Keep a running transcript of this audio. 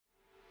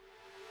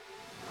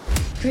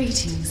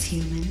Greetings,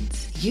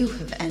 humans. You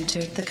have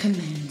entered the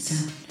Command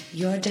Zone,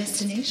 your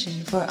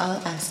destination for all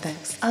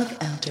aspects of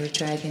Elder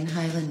Dragon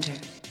Highlander.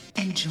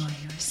 Enjoy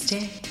your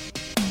stay.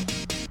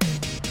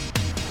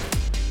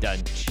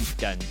 Dunch,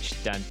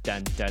 dunch, dun,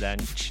 dun, dun,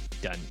 dunch,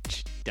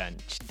 dunch,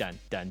 dunch, dun,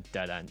 dun,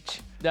 dun, dunch.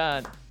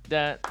 Dun,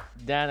 dun,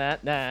 dun,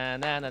 na, na, na,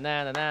 na, na,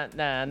 na, na,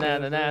 na, na,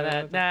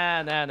 na,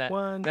 na, na, na.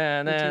 1,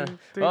 Na, na. 2,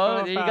 3, Oh,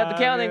 4, you got the 5,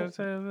 counting.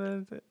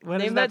 7, 8. What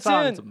Name is that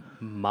song? tune.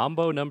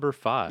 Mambo number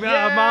 5.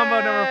 Yeah, Mambo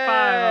number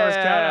 5. I was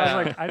counting. I was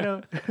like, I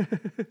know.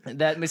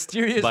 That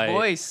mysterious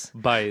voice.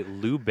 By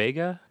Lou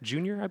Bega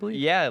Jr., I believe?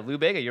 Yeah, Lou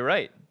Bega, you're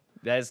right.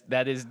 That is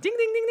ding, ding, ding,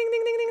 ding,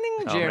 ding, ding, ding, ding.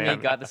 Oh, Jeremy man.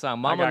 got the song.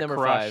 Mambo got number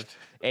crushed. 5.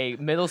 A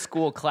middle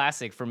school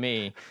classic for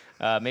me.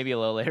 Maybe a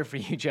little later for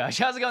you, Josh.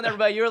 How's it going,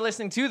 everybody? You're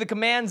listening to The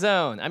Command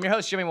Zone. I'm your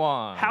host, Jimmy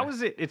Wong. How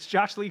is it? It's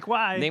Josh Lee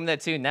Kwai. Name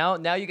that tune.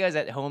 Now you guys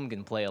at home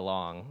can play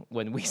along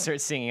when we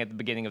start singing at the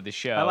beginning of the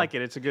show. I like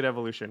it. It's a good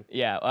evolution.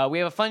 Yeah, we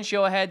have a fun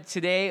show ahead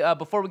today.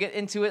 Before we get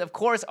into it, of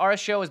course, our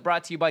show is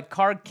brought to you by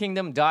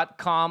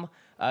CardKingdom.com.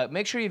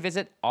 Make sure you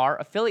visit our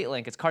affiliate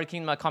link. It's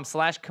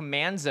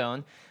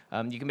CardKingdom.com/CommandZone.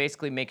 You can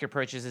basically make your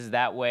purchases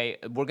that way.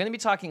 We're going to be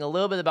talking a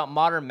little bit about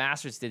Modern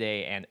Masters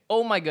today, and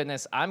oh my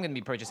goodness, I'm going to be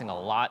purchasing a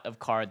lot of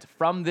cards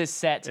from this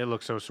set. It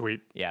looks so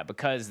sweet. Yeah,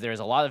 because there's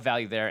a lot of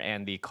value there,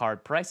 and the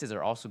card prices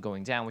are also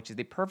going down, which is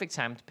the perfect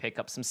time to pick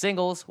up some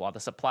singles while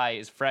the supply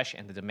is fresh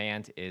and the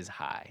demand is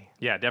high.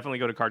 Yeah, definitely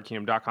go to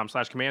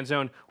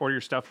CardKingdom.com/CommandZone. Order your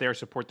stuff there.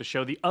 Support the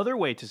show. The other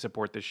way to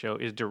support the show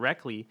is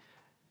directly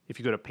if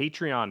you go to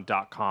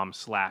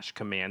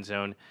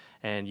Patreon.com/CommandZone.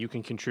 And you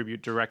can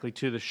contribute directly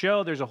to the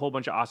show. There's a whole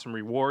bunch of awesome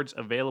rewards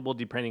available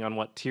depending on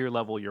what tier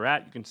level you're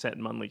at. You can set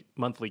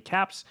monthly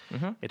caps.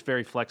 It's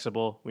very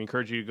flexible. We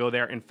encourage you to go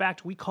there. In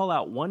fact, we call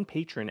out one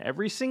patron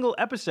every single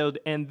episode,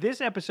 and this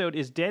episode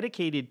is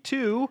dedicated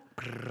to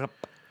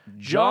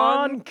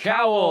John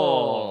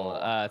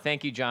Cowell.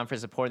 Thank you, John, for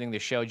supporting the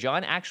show.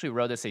 John actually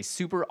wrote us a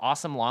super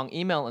awesome long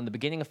email in the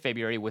beginning of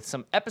February with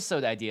some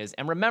episode ideas.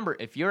 And remember,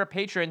 if you're a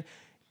patron,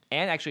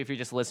 and actually, if you're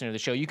just listening to the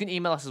show, you can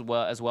email us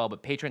as well.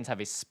 But patrons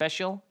have a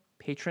special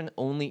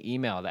patron-only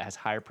email that has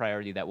higher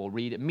priority that we'll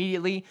read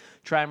immediately,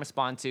 try and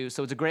respond to.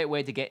 So it's a great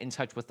way to get in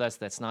touch with us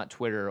that's not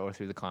Twitter or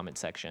through the comment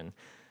section.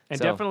 And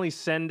definitely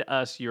send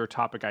us your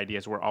topic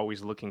ideas. We're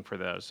always looking for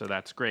those, so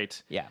that's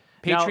great. Yeah,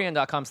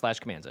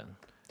 patreon.com/CommandZone.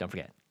 Don't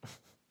forget.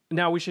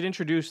 Now, we should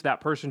introduce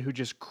that person who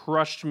just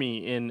crushed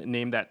me in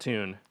Name That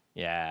Tune.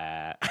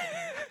 Yeah.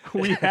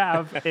 We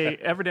have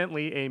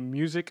evidently a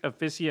music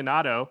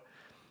aficionado,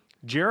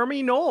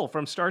 Jeremy Noell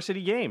from Star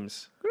City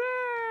Games.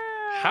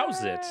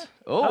 How's it?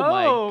 Oh,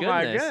 my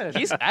my goodness. goodness.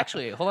 He's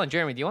actually, hold on,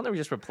 Jeremy, do you want to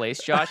just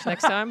replace Josh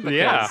next time? Because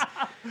Yeah.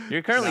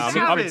 you're currently No, 2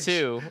 Savage. for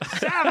 2.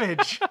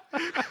 Savage!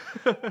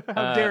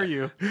 How dare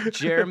you?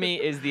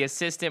 Jeremy is the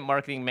assistant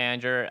marketing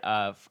manager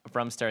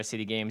from Star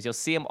City Games. You'll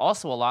see him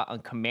also a lot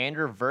on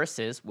Commander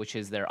Versus, which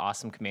is their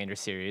awesome Commander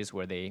series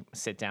where they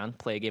sit down,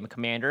 play a game of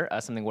Commander,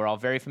 something we're all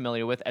very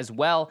familiar with, as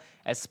well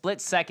as Split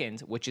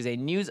Second, which is a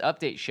news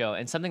update show,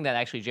 and something that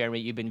actually,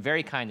 Jeremy, you've been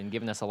very kind and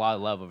given us a lot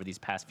of love over these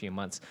past few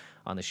months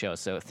on the show.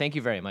 So thank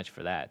you very much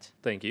for that.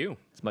 Thank you.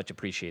 It's much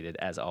appreciated,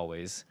 as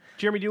always.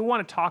 Jeremy, do you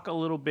want to talk a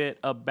little bit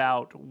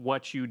about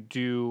what you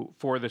do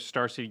for the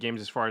Star City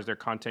Games as far as their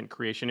content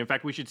creation? In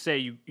fact, we should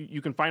say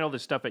you can find all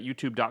this stuff at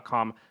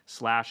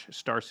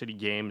youtube.com/Star City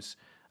Games.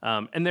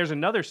 And there's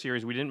another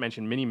series we didn't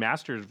mention, Mini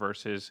Masters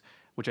Versus,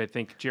 which I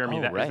think, Jeremy,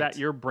 Oh, is right. that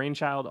your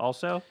brainchild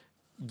also?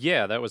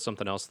 Yeah, that was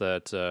something else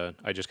that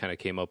I just kind of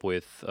came up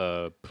with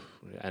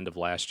end of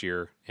last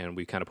year, and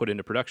we kind of put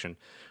into production.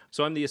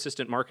 So I'm the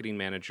assistant marketing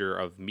manager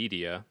of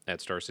media at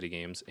Star City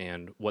Games,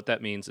 and what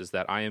that means is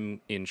that I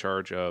am in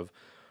charge of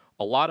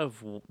a lot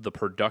of the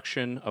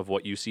production of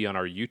what you see on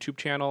our YouTube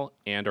channel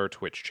and our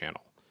Twitch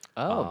channel.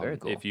 Oh, very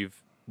cool. If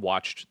you've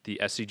watched the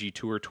SCG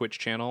Tour Twitch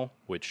channel,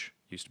 which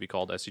used to be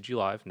called SCG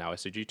Live, now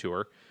SCG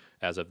Tour,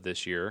 as of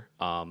this year,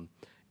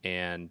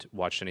 and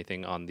watched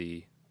anything on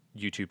the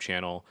YouTube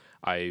channel,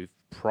 I've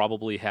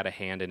probably had a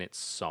hand in it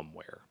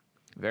somewhere.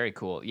 Very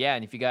cool. Yeah,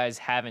 and if you guys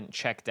haven't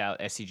checked out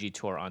SCG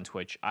Tour on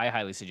Twitch, I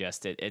highly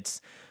suggest it.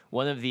 It's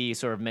one of the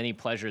sort of many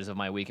pleasures of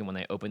my weekend when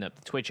I open up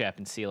the Twitch app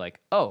and see like,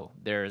 oh,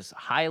 there's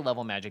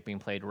high-level Magic being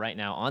played right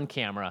now on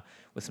camera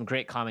with some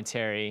great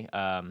commentary.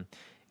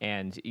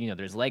 And, you know,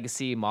 there's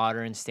Legacy,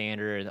 Modern,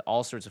 Standard,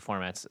 all sorts of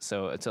formats.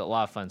 So it's a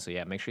lot of fun. So,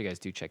 yeah, make sure you guys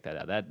do check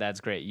that out. That's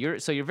great. You're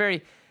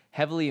very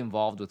heavily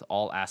involved with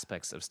all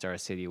aspects of Star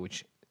City,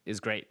 which is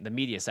great, the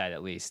media side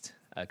at least,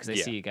 because I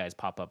see you guys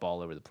pop up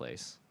all over the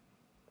place.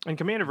 And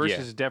Commander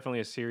Versus is definitely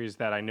a series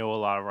that I know a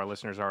lot of our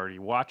listeners already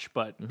watch,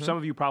 but some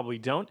of you probably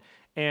don't.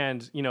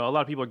 And, you know, a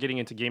lot of people are getting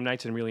into game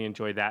nights and really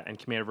enjoy that. And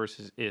Commander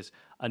Versus is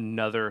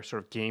another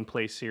sort of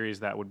gameplay series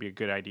that would be a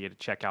good idea to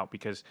check out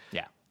because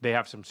they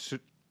have some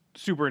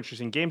super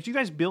interesting games. Do you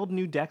guys build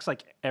new decks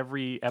like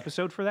every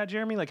episode for that,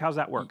 Jeremy? Like, how's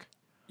that work?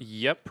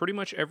 Yep, pretty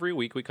much every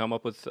week we come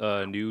up with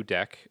a new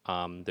deck.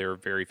 There are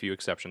very few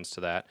exceptions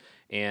to that.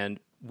 And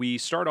we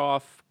start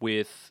off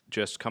with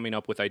just coming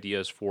up with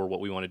ideas for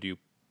what we want to do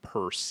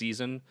per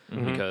season,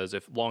 because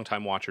if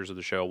longtime watchers of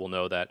the show will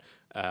know that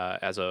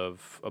as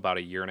of about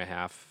a year and a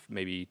half,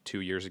 maybe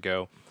 2 years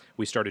ago,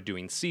 we started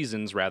doing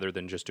seasons rather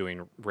than just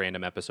doing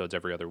random episodes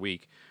every other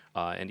week.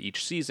 And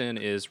each season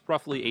is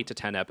roughly 8 to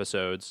 10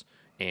 episodes,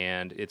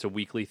 and it's a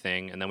weekly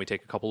thing. And then we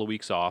take a couple of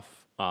weeks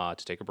off to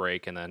take a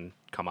break and then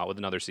come out with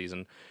another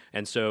season.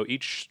 And so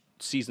each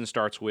season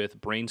starts with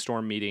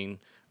brainstorm meeting.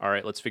 All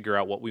right, let's figure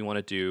out what we want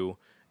to do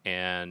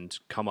and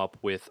come up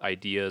with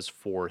ideas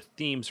for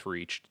themes for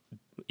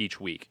each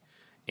week.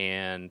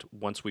 And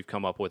once we've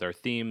come up with our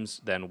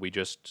themes, then we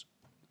just,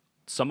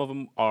 some of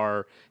them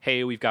are,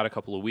 hey, we've got a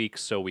couple of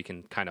weeks so we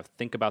can kind of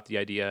think about the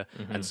idea.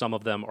 And some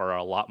of them are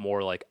a lot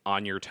more like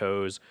on your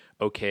toes.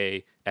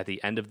 Okay, at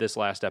the end of this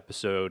last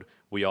episode,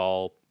 we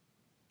all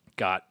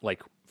got,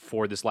 like,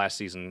 for this last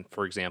season,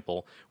 for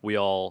example, we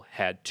all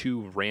had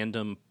 2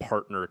 random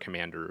partner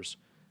commanders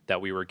that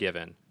we were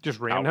given.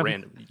 Just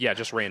random? Yeah,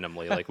 just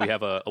randomly. Like we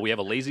have a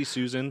Lazy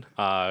Susan.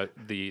 There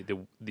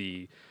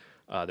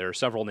are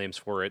several names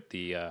for it.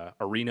 The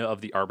Arena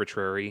of the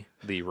Arbitrary,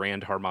 the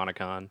Rand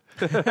Harmonicon,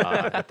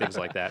 and things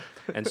like that.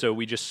 And so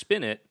we just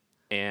spin it,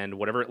 and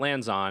whatever it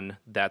lands on,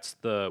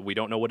 we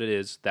don't know what it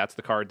is. That's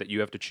the card that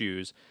you have to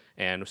choose.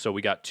 And so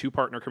we got 2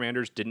 partner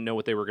commanders, didn't know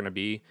what they were going to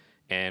be,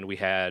 and we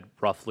had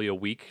roughly a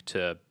week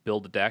to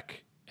build a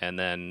deck and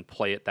then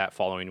play it that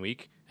following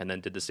week, and then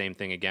did the same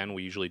thing again.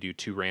 We usually do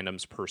 2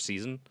 randoms per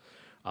season,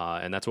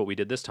 and that's what we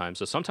did this time.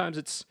 So sometimes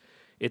it's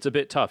a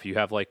bit tough. You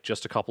have like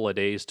just a couple of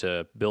days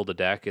to build a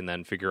deck and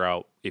then figure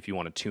out if you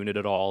want to tune it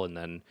at all and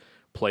then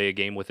play a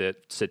game with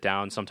it, sit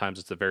down. Sometimes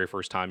it's the very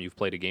first time you've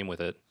played a game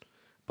with it,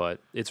 but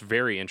it's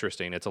very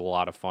interesting. It's a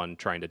lot of fun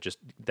trying to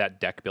that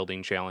deck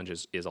building challenge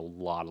is a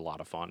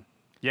lot of fun.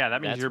 Yeah,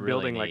 that means That's you're really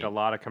building neat. like a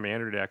lot of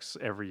commander decks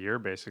every year,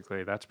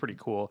 basically. That's pretty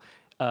cool.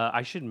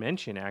 I should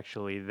mention,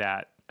 actually,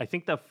 that I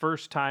think the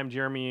first time,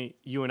 Jeremy,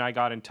 you and I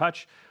got in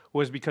touch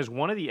was because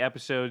one of the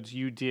episodes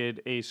you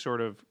did a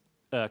sort of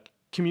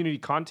community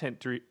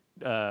content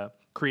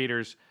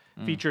creators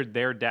featured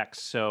their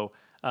decks. So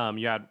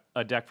you had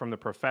a deck from the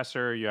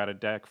Professor, you had a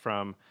deck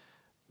from,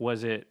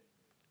 was it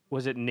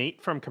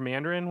Nate from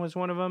Commanderin was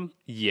one of them?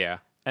 Yeah.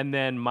 And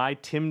then my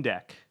Tim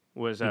deck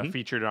was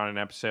featured on an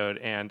episode,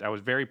 and I was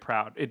very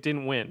proud. It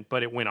didn't win,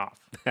 but it went off.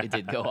 It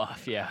did go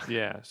off, yeah.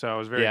 Yeah, so I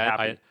was very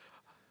happy.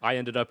 I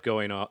ended up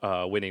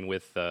winning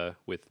with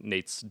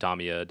Nate's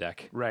Damia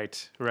deck.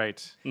 Right.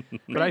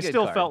 But I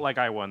still felt like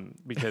I won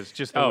because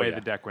just the way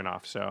the deck went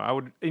off. So I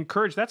would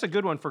encourage, that's a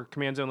good one for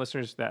Command Zone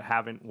listeners that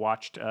haven't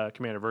watched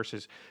Commander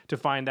Versus, to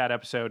find that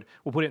episode.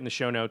 We'll put it in the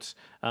show notes.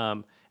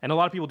 And a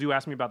lot of people do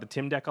ask me about the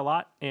Tim deck a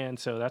lot, and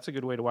so that's a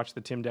good way to watch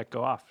the Tim deck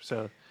go off.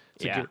 So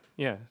it's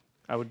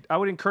I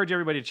would encourage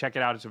everybody to check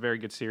it out. It's a very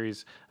good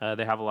series.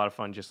 They have a lot of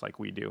fun, just like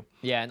we do.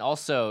 Yeah, and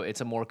also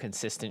it's a more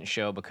consistent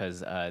show because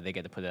they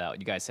get to put it out.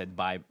 You guys said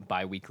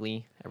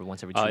bi-weekly,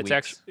 once every 2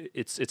 weeks.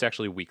 It's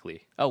actually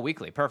weekly. Oh,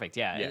 weekly, perfect.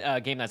 Yeah.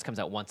 Game Nights comes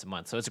out once a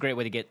month, so it's a great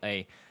way to get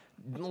a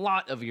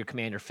lot of your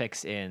Commander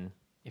fix in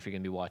if you're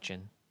going to be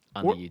watching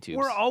on the YouTubes.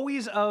 We're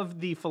always of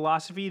the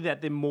philosophy that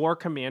the more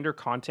Commander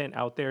content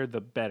out there, the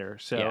better.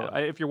 So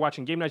if you're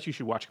watching Game Nights, you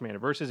should watch Commander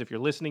Versus. If you're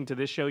listening to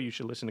this show, you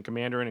should listen to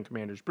Commander and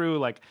Commander's Brew.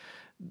 Like,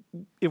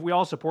 if we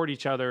all support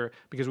each other,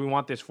 because we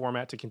want this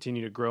format to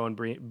continue to grow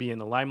and be in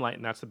the limelight,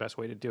 and that's the best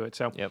way to do it.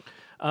 So,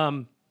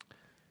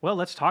 well,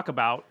 let's talk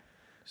about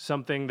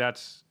something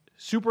that's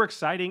super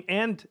exciting,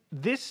 and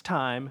this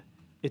time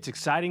it's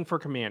exciting for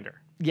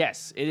Commander.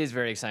 Yes, it is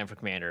very exciting for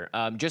Commander.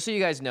 Just so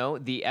you guys know,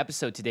 the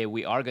episode today,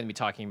 we are going to be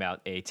talking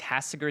about a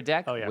Tasigur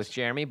deck with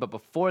Jeremy. But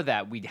before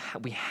that, we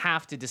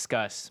have to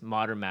discuss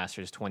Modern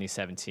Masters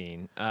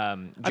 2017.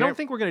 I don't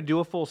think we're going to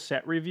do a full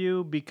set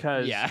review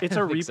because it's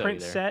a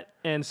reprint set.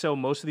 And so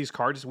most of these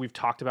cards we've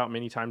talked about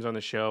many times on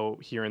the show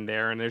here and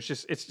there. And it's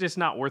just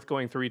not worth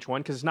going through each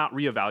one because it's not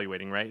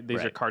reevaluating, right?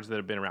 These are cards that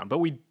have been around. But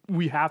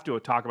we have to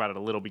talk about it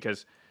a little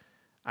because,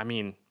 I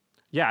mean...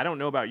 Yeah, I don't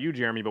know about you,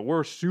 Jeremy, but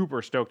we're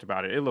super stoked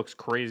about it. It looks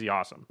crazy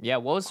awesome. Yeah,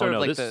 what was sort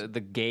of the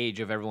gauge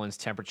of everyone's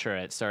temperature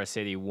at Star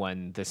City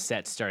when the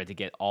set started to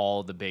get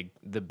all the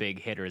big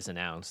hitters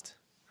announced?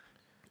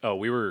 Oh,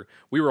 we were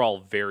all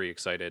very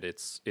excited.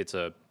 It's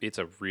a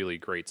really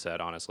great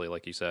set, honestly,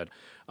 like you said.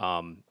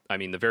 I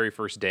mean, the very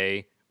first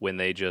day when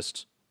they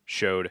just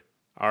showed,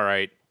 all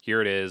right,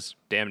 here it is,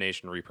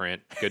 Damnation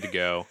reprint, good to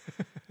go,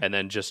 and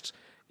then just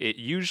it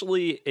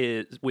usually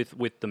is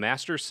with the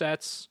master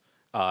sets.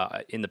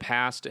 In the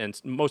past, and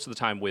most of the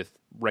time with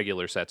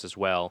regular sets as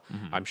well,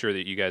 I'm sure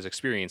that you guys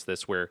experience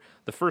this, where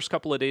the first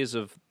couple of days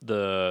of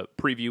the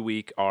preview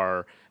week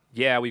are,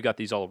 we've got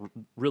these all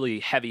really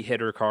heavy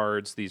hitter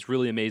cards, these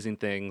really amazing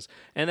things,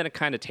 and then it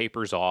kind of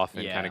tapers off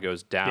and kind of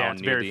goes down. Yeah,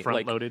 it's very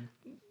front-loaded.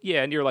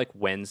 Near like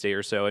Wednesday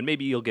or so, and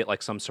maybe you'll get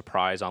like some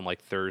surprise on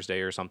like Thursday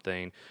or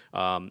something,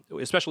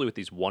 especially with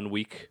these 1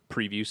 week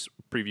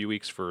preview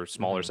weeks for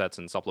smaller sets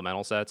and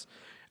supplemental sets.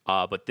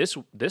 But this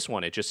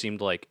one, it just seemed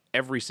like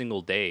every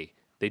single day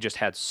they just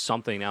had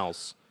something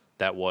else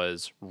that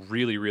was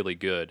really, really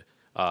good.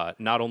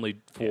 not only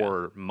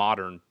for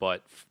modern,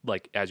 but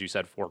like as you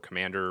said, for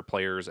Commander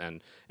players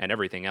and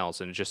everything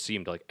else. And it just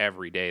seemed like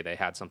every day they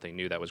had something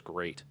new that was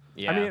great.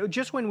 Yeah. I mean,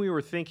 just when we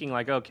were thinking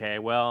like, okay,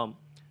 well,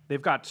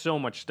 they've got so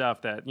much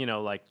stuff that,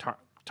 like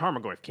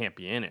Tarmogoyf can't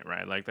be in it,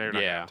 right? Like they're not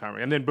gonna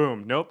have and then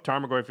boom, nope,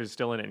 Tarmogoyf is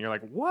still in it, and you're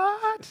like,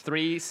 what?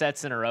 3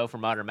 sets in a row for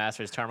Modern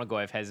Masters,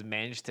 Tarmogoyf has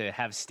managed to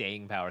have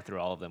staying power through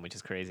all of them, which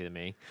is crazy to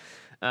me.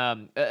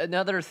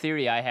 Another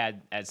theory I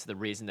had as to the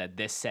reason that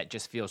this set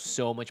just feels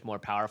so much more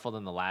powerful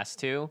than the last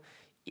two,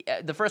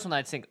 the first one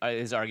I think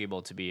is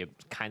arguable to be a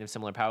kind of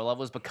similar power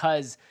level, is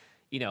because,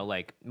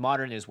 like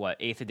Modern is what,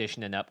 8th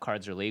edition and up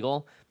cards are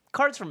legal.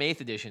 Cards from 8th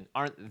edition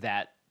aren't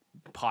that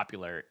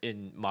popular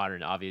in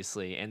Modern,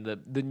 obviously, and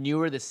the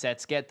newer the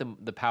sets get,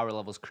 the power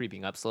level's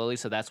creeping up slowly.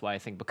 So that's why I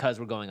think because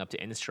we're going up to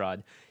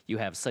Innistrad, you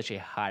have such a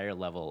higher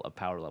level of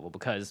power level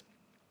because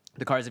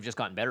the cards have just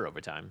gotten better over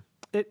time.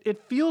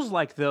 It feels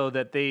like though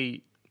that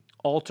they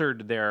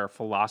altered their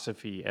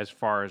philosophy as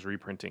far as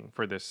reprinting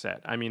for this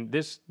set. I mean,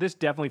 this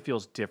definitely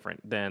feels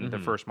different than the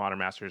first Modern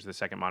Masters, the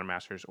second Modern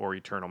Masters, or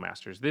Eternal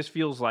Masters. This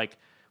feels like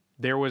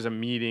there was a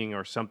meeting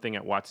or something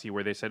at WotC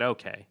where they said,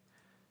 okay,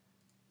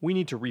 we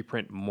need to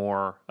reprint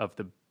more of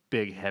the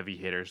big heavy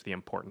hitters, the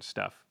important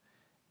stuff.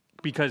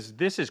 Because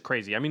this is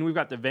crazy. I mean, we've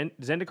got the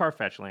Zendikar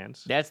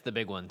Fetchlands. That's the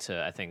big one,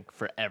 I think,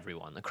 for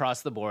everyone.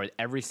 Across the board,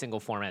 every single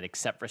format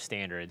except for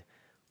Standard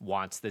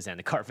wants the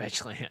Zendikar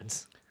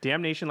Fetchlands.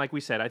 Damnation, like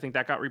we said, I think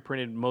that got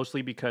reprinted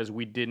mostly because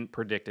we didn't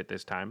predict it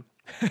this time.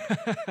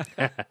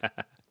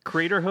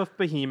 Craterhoof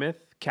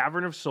Behemoth,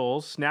 Cavern of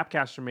Souls,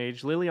 Snapcaster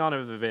Mage,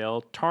 Liliana of the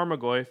Veil,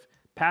 Tarmogoyf,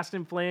 Past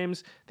in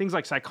Flames, things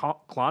like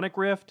Cyclonic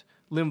Rift,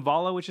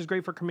 Limvala, which is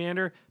great for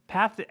Commander.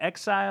 Path to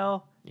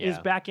Exile is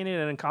back in it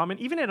at Uncommon.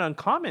 Even at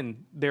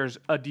Uncommon, there's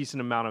a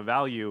decent amount of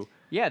value.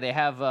 Yeah, they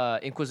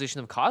have Inquisition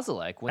of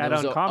Kozilek. When at it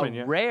was Uncommon,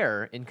 a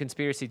rare in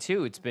Conspiracy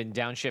 2, it's been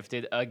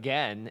downshifted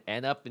again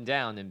and up and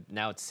down, and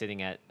now it's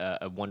sitting at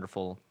a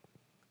wonderful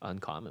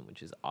Uncommon,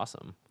 which is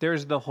awesome.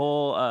 There's the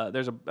whole,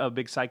 there's a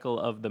big cycle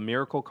of the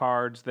Miracle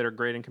cards that are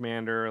great in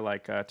Commander,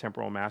 like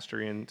Temporal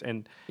Mastery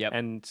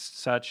and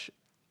such.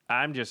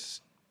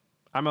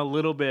 I'm a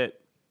little bit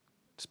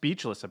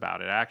speechless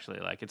about it, actually.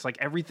 Like, it's like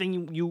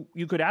everything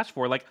you could ask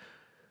for. Like,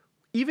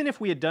 even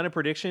if we had done a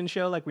prediction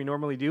show like we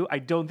normally do, I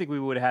don't think we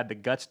would have had the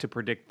guts to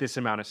predict this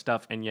amount of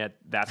stuff, and yet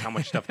that's how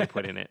much stuff they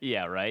put in it.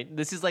 Yeah, right?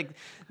 This is like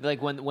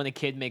when a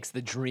kid makes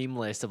the dream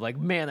list of like,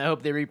 man, I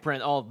hope they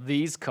reprint all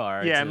these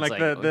cards. Yeah, and like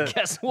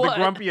guess what? The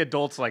grumpy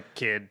adult's like,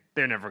 kid,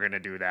 they're never going to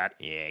do that.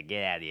 Yeah,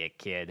 get out of here,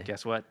 kid.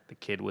 Guess what? The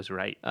kid was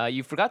right.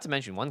 You forgot to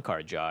mention one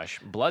card, Josh.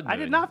 Blood Moon. I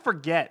did not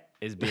forget.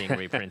 Is being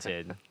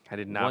reprinted. I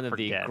did not forget.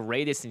 forget. One of the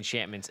greatest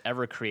enchantments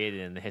ever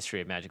created in the history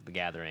of Magic the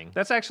Gathering.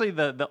 That's actually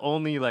the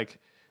only like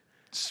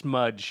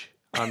smudge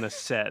on the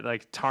set,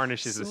 like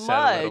tarnishes the set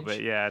a little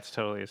bit. Yeah, it's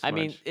totally a smudge. I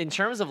mean, in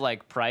terms of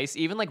like price,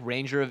 even like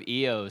Ranger of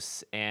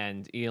Eos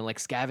and like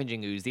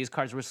Scavenging Ooze, these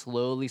cards were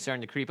slowly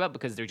starting to creep up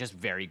because they're just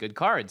very good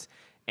cards.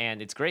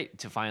 And it's great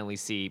to finally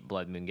see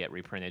Blood Moon get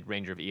reprinted,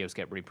 Ranger of Eos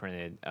get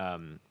reprinted.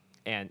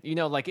 And,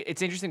 like,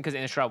 it's interesting because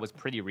Innistrad was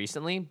pretty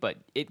recently, but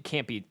it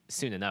can't be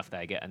soon enough that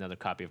I get another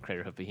copy of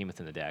Craterhoof Behemoth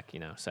in the deck,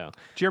 so.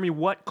 Jeremy,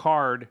 what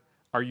card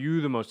are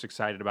you the most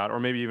excited about? Or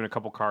maybe even a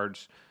couple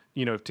cards,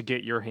 to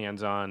get your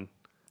hands on?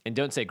 And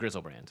don't say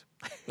Grizzlebrand.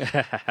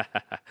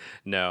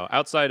 No,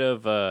 outside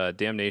of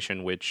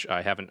Damnation, which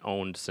I haven't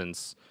owned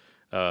since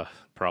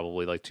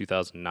probably like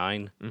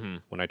 2009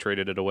 when I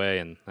traded it away,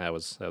 and that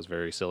was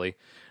very silly.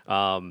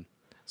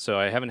 So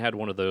I haven't had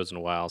one of those in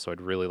a while, so I'd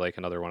really like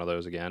another one of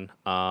those again.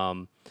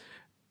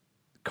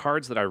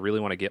 Cards that I really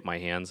want to get my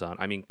hands on.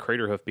 I mean,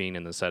 Craterhoof being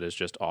in the set is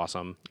just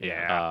awesome.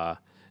 Yeah.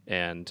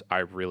 And I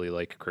really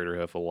like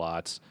Craterhoof a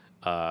lot.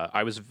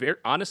 I was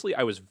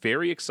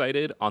very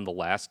excited on the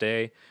last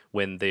day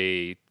when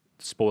they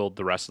spoiled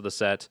the rest of the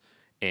set,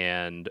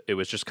 and it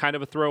was just kind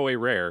of a throwaway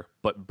rare,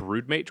 but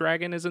Broodmate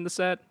Dragon is in the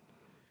set.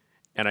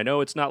 And I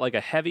know it's not like a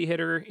heavy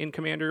hitter in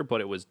Commander,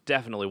 but it was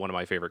definitely one of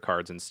my favorite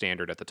cards in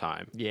Standard at the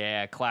time.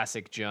 Yeah,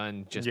 classic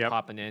Jun, just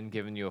popping in,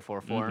 giving you a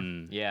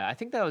 4/4. Yeah, I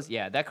think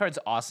that card's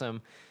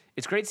awesome.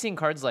 It's great seeing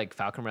cards like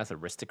Falconwrath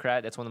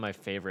Aristocrat. That's one of my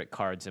favorite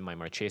cards in my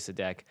Marchesa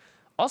deck.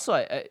 Also,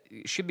 it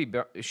should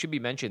be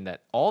mentioned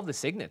that all of the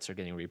signets are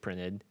getting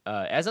reprinted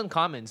as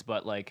uncommons,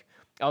 but like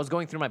I was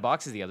going through my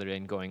boxes the other day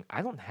and going,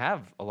 I don't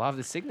have a lot of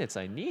the signets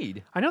I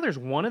need. I know there's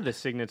one of the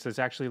signets that's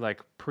actually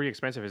like pretty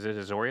expensive. Is it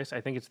Azorius? I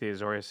think it's the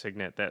Azorius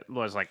signet that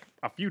was like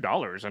a few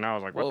dollars, and I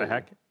was like, what the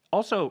heck?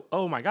 Also,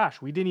 oh my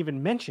gosh, we didn't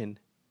even mention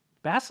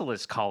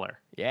Basilisk Collar.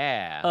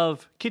 Yeah.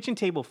 Of Kitchen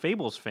Table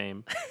Fables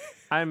fame.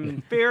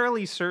 I'm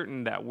fairly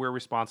certain that we're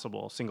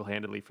responsible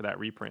single-handedly for that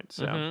reprint.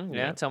 So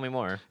yeah, tell me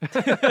more.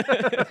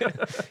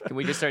 Can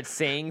we just start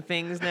saying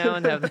things now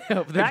and have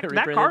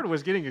that card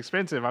was getting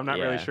expensive. I'm not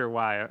really sure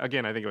why.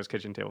 Again, I think it was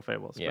Kitchen Table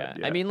Fables. Yeah.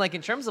 But I mean, like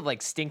in terms of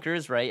like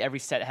stinkers, right? Every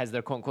set has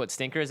their quote-unquote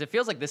stinkers. It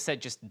feels like this set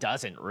just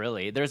doesn't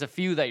really. There's a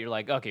few that you're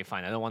like, okay,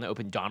 fine. I don't want to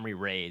open Domri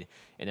Raid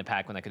in a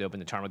pack when I could open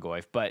the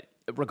Tarmogoyf. But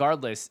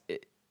regardless,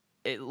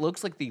 it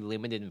looks like the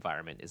limited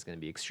environment is going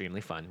to be extremely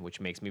fun, which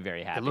makes me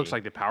very happy. It looks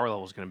like the power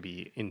level is going to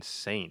be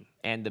insane.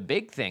 And the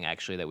big thing,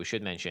 actually, that we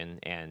should mention,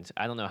 and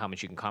I don't know how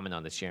much you can comment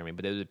on this, Jeremy,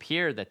 but it would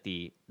appear that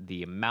the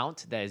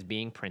amount that is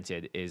being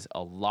printed is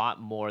a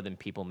lot more than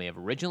people may have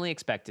originally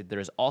expected. There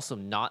is also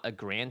not a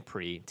Grand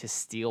Prix to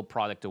steal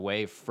product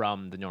away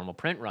from the normal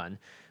print run,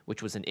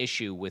 which was an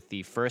issue with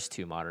the first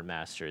two Modern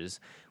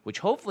Masters, which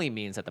hopefully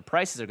means that the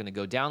prices are going to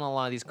go down on a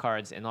lot of these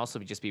cards and also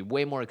just be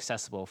way more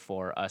accessible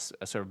for us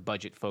sort of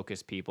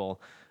budget-focused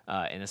people,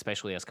 and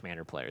especially us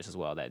Commander players as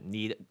well that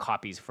need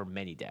copies for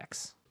many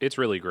decks. It's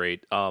really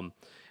great.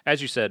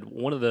 As you said,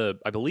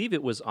 I believe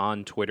it was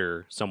on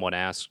Twitter, someone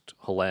asked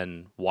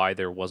Helene why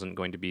there wasn't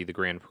going to be the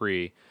Grand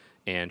Prix,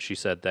 and she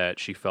said that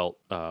she felt,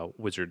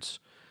 Wizards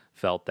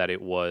felt that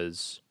it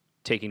was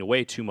taking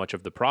away too much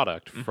of the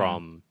product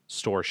from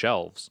store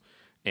shelves.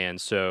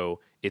 And so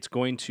it's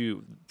going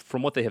to,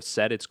 from what they have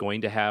said, it's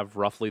going to have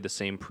roughly the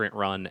same print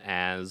run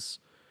as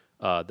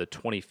the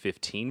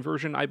 2015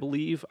 version, I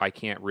believe. I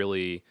can't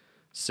really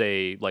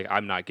say, like,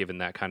 I'm not given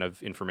that kind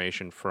of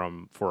information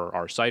for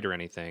our site or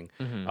anything,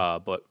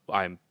 but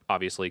I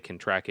obviously can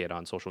track it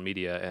on social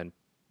media, and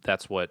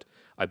that's what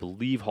I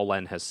believe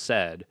Helene has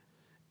said.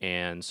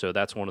 And so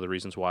that's one of the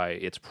reasons why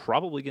it's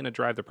probably going to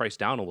drive the price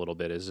down a little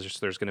bit, is just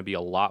there's going to be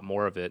a lot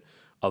more of it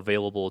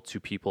available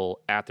to people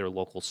at their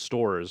local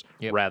stores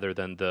rather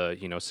than the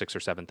 6,000 or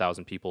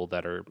 7,000 people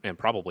that are, and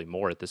probably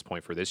more at this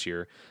point for this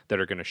year, that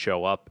are going to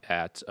show up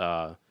at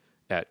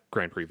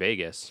Grand Prix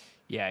Vegas.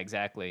 Yeah,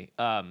 exactly.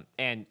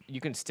 And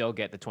you can still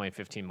get the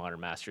 2015 Modern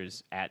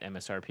Masters at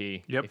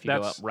MSRP if you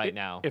go up right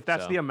now. If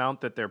that's the amount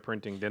that they're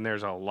printing, then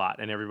there's a lot,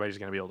 and everybody's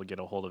going to be able to get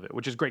a hold of it,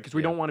 which is great because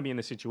we don't want to be in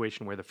the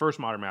situation where the first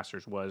Modern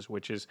Masters was,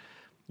 which is,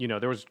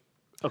 there was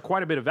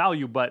quite a bit of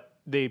value, but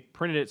they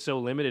printed it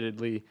so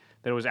limitedly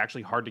that it was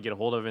actually hard to get a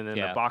hold of, and then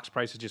the box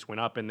prices just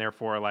went up, and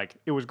therefore, like,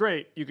 it was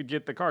great. You could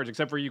get the cards,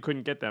 except for you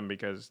couldn't get them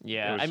because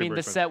it was super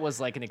expensive. set was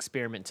like an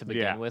experiment to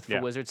begin with for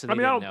Wizards, so they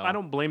didn't know. I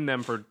don't blame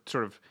them for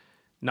sort of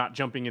not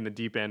jumping in the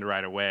deep end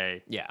right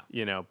away. Yeah.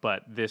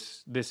 But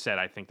this set,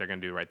 I think they're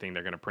going to do the right thing.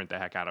 They're going to print the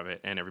heck out of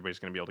it, and everybody's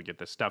going to be able to get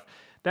this stuff.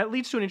 That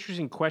leads to an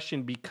interesting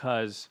question,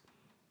 because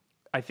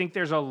I think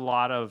there's a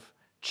lot of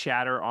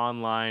chatter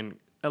online,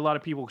 a lot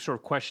of people sort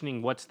of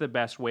questioning what's the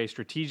best way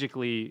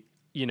strategically,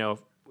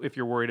 if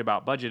you're worried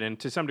about budget. And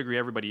to some degree,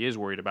 everybody is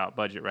worried about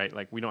budget, right?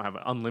 Like, we don't have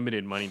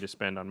unlimited money to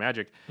spend on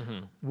Magic.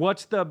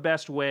 What's the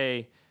best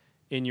way,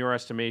 in your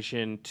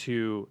estimation,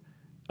 to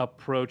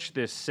approach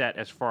this set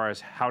as far as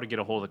how to get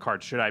a hold of the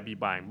cards? Should I be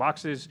buying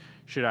boxes?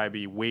 Should I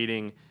be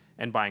waiting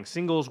and buying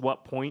singles?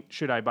 What point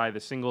should I buy the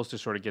singles to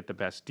sort of get the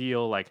best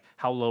deal? Like,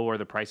 how low are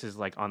the prices,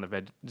 like, on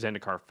the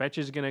Zendikar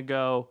fetches going to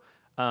go?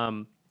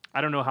 I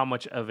don't know how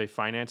much of a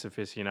finance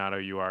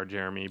aficionado you are,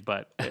 Jeremy,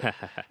 but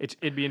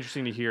it'd be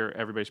interesting to hear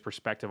everybody's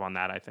perspective on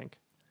that, I think.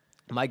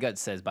 My gut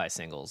says buy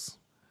singles.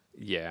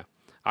 Yeah.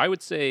 I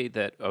would say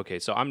that, okay,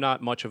 so I'm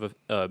not much of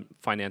a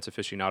finance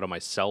aficionado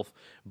myself,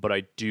 but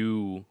I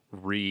do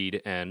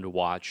read and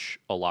watch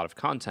a lot of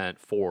content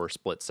for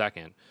Split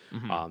Second.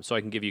 So I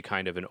can give you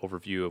kind of an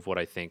overview of what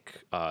I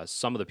think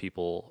some of the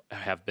people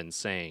have been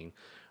saying.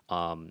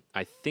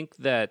 I think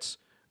that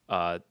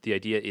the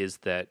idea is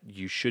that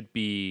you should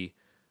be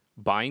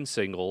buying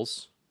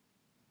singles.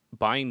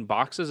 Buying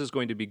boxes is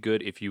going to be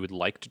good if you would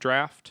like to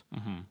draft,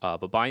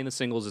 but buying the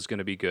singles is going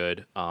to be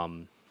good.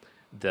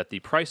 That the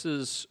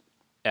prices,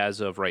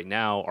 as of right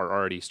now, are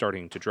already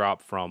starting to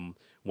drop from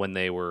when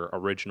they were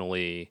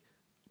originally,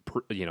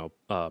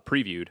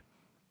 previewed,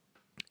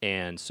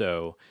 and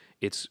so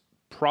it's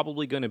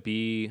probably going to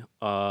be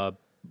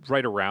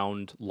right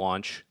around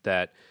launch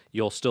that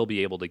you'll still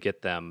be able to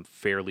get them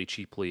fairly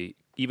cheaply,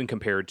 even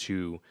compared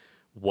to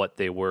what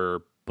they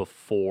were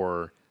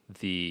before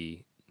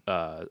the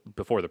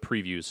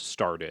previews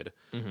started.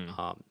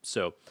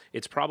 So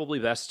it's probably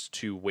best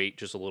to wait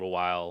just a little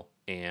while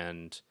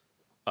and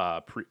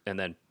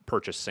then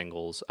purchase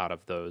singles out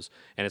of those.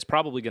 And it's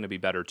probably going to be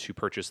better to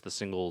purchase the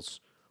singles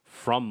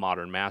from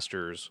Modern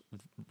Masters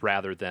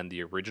rather than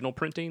the original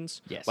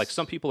printings. Yes. Like,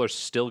 some people are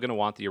still going to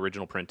want the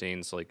original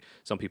printings. Like,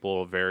 some people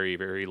are very,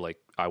 very, like,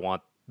 I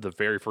want the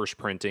very first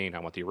printing, I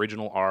want the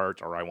original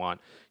art, or I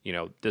want,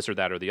 this or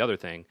that or the other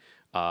thing.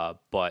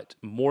 But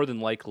more than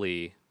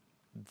likely,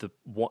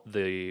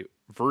 the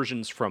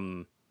versions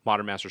from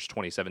Modern Masters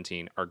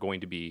 2017 are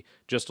going to be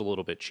just a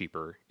little bit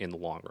cheaper in the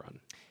long run.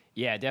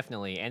 Yeah,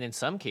 definitely. And in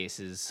some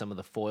cases, some of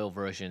the foil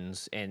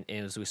versions, and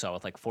as we saw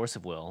with like Force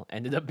of Will,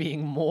 ended up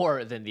being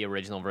more than the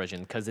original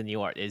version because the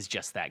new art is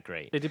just that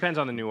great. It depends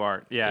on the new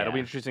art. Yeah, it'll be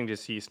interesting to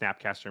see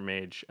Snapcaster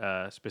Mage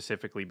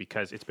specifically,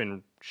 because it's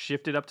been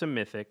shifted up to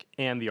Mythic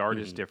and the art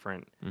is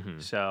different.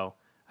 So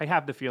I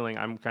have the feeling,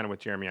 I'm kind of with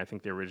Jeremy, I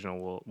think the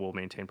original will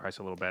maintain price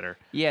a little better.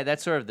 Yeah,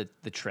 that's sort of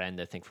the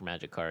trend, I think, for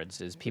Magic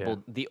cards is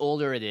people, the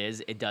older it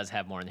is, it does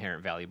have more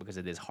inherent value because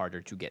it is harder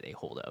to get a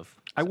hold of.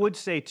 So. I would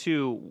say,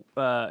 too,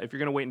 if you're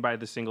going to wait and buy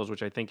the singles,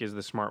 which I think is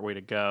the smart way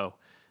to go,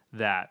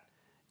 that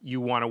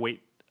you want to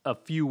wait a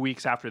few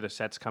weeks after the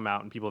sets come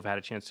out and people have had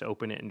a chance to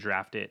open it and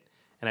draft it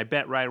And I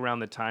bet right around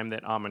the time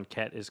that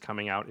Amonkhet is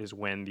coming out is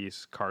when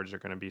these cards are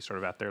going to be sort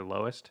of at their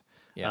lowest.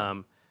 Yeah.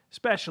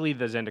 Especially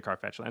the Zendikar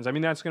fetch lands. I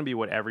mean, that's going to be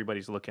what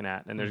everybody's looking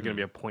at, and there's going to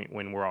be a point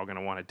when we're all going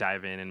to want to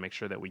dive in and make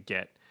sure that we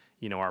get,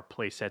 our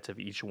play sets of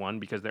each one,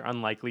 because they're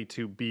unlikely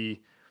to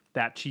be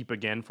that cheap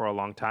again for a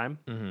long time.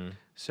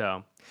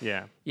 So,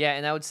 yeah. Yeah,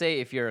 and I would say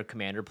if you're a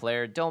Commander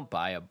player, don't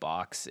buy a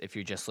box if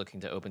you're just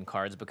looking to open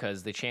cards,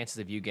 because the chances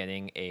of you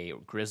getting a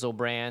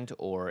Grizzlebrand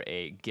or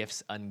a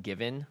Gifts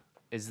Ungiven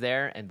is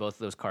there, and both of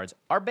those cards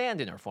are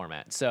banned in our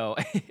format. So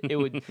it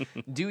would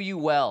do you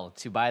well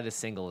to buy the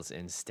singles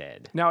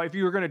instead. Now, if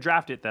you were going to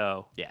draft it,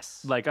 though,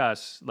 Yes. like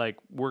us,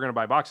 we're going to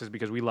buy boxes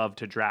because we love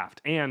to draft.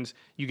 And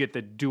you get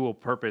the dual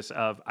purpose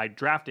of I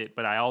draft it,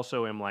 but I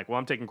also am like, well,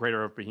 I'm taking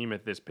Crater of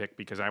Behemoth this pick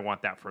because I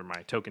want that for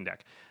my token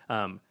deck.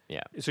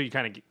 Yeah. So you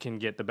kind of can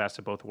get the best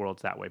of both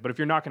worlds that way. But if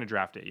you're not going to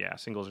draft it, yeah,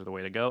 singles are the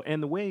way to go.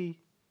 And the way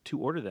to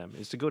order them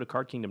is to go to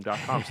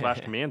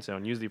cardkingdom.com/command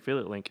zone, use the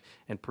affiliate link,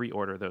 and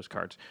pre-order those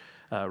cards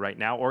right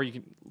now. Or you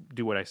can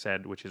do what I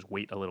said, which is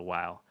wait a little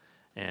while,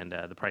 and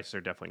the prices are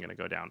definitely going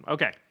to go down.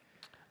 Okay,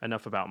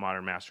 enough about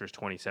Modern Masters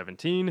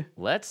 2017.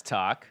 Let's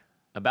talk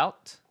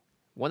about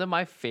one of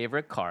my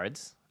favorite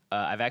cards.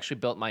 I've actually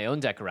built my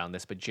own deck around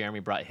this, but Jeremy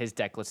brought his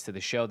deck list to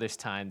the show this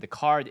time. The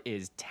card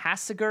is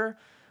Tasigur,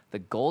 the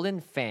Golden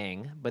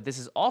Fang, but this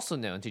is also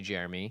known to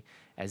Jeremy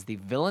as the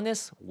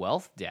Villainous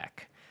Wealth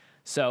deck.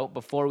 So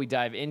before we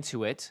dive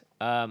into it,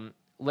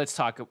 let's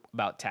talk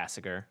about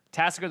Tasigur.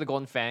 Tasigur, the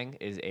Golden Fang,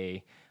 is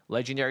a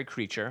legendary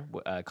creature.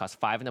 Costs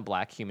 5 and a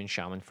black, human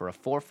shaman for a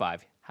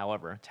 4/5.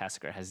 However,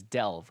 Tasigur has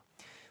Delve,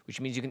 which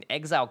means you can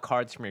exile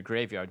cards from your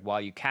graveyard while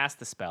you cast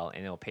the spell,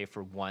 and it will pay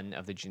for 1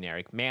 of the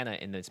generic mana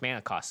in its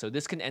mana cost. So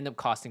this can end up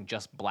costing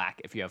just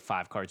black if you have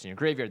 5 cards in your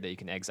graveyard that you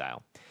can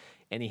exile.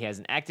 And he has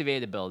an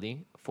activated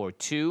ability for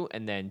 2,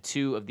 and then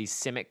 2 of these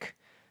Simic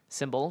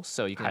symbols.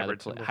 So you can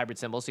hybrid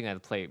symbols. So you can either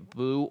play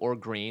blue or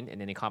green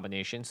in any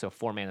combination. So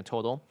 4 mana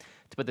total.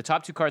 To put the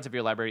top 2 cards of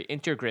your library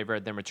into your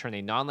graveyard, then return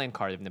a non-land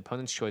card of an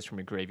opponent's choice from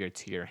your graveyard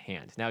to your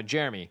hand. Now,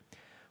 Jeremy,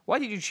 why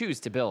did you choose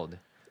to build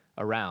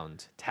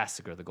around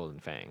Tasigur, the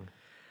Golden Fang?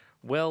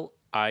 Well,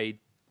 I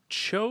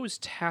chose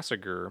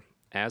Tasigur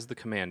as the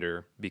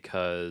commander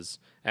because,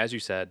 as you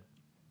said,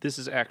 this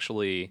is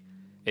actually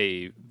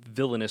a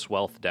villainous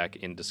wealth deck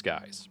in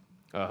disguise.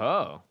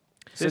 Oh.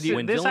 So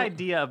this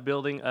idea of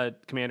building a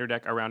commander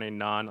deck around a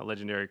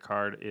non-legendary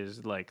card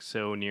is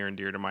so near and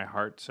dear to my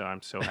heart. So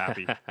I'm so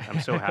happy. I'm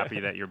so happy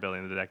that you're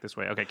building the deck this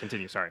way. Okay,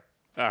 continue. Sorry.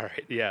 All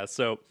right. Yeah.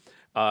 So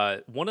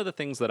one of the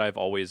things that I've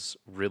always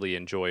really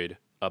enjoyed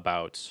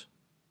about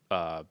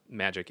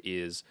Magic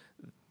is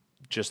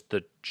just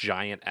the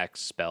giant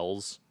X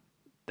spells.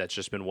 That's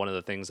just been one of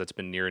the things that's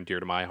been near and dear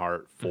to my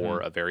heart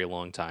for a very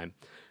long time.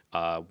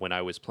 When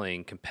I was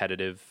playing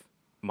competitive,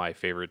 my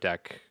favorite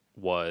deck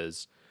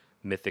was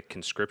Mythic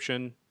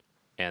Conscription,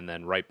 and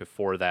then right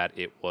before that,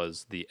 it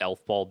was the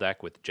Elf Ball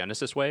deck with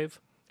Genesis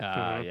Wave.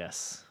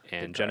 Yes.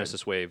 And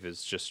Genesis Wave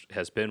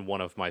has been one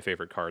of my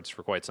favorite cards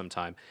for quite some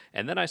time.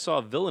 And then I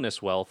saw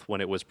Villainous Wealth when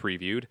it was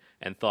previewed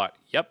and thought,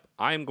 yep,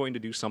 I'm going to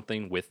do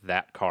something with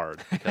that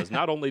card, because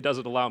not only does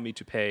it allow me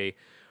to pay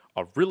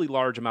a really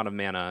large amount of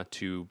mana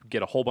to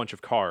get a whole bunch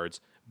of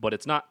cards, but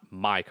it's not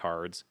my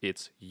cards,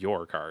 it's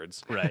your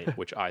cards, right?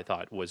 Which I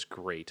thought was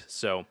great.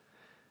 So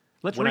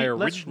let's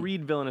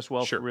read Villainous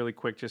Wealth really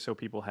quick, just so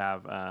people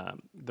have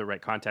the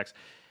right context.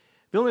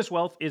 Villainous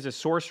Wealth is a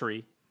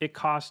sorcery. It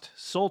costs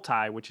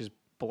Sultai, which is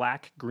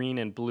black, green,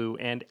 and blue,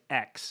 and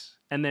X.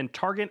 And then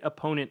target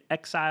opponent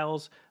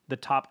exiles the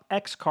top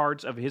X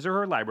cards of his or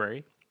her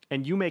library,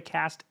 and you may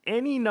cast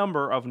any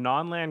number of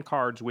non-land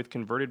cards with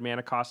converted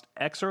mana cost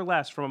X or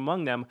less from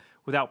among them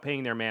without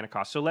paying their mana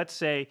cost. So let's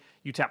say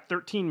you tap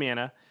 13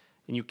 mana,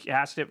 and you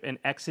cast it, and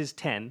X is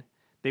 10.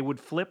 They would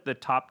flip the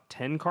top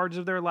 10 cards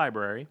of their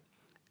library,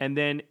 and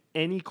then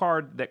any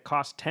card that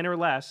costs 10 or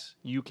less,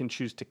 you can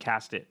choose to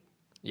cast it.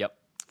 Yep.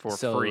 For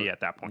free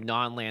at that point.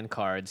 Non-land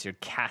cards, you're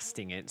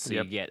casting it, so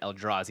you get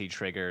Eldrazi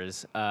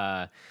triggers.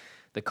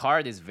 The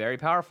card is very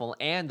powerful,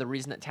 and the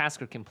reason that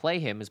Tasigur can play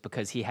him is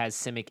because he has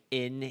Simic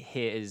in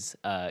his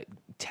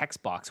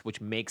text box,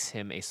 which makes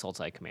him a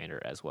Sultai commander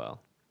as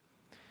well.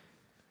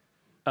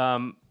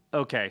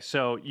 Okay,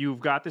 so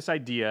you've got this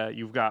idea.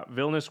 You've got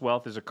Villainous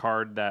Wealth is a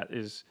card that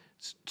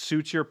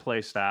suits your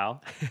play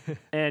style,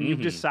 and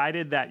you've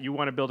decided that you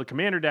want to build a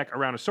commander deck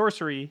around a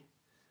sorcery.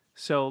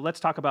 So let's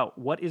talk about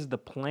what is the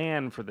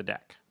plan for the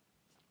deck.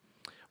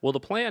 Well, the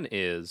plan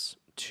is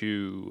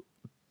to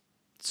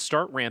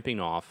start ramping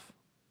off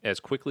as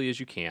quickly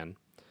as you can.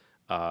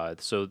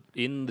 So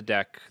in the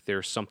deck,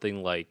 there's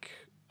something like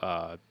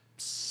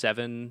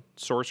 7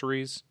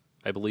 sorceries,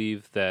 I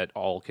believe, that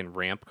all can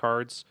ramp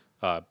cards,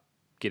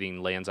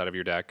 getting lands out of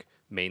your deck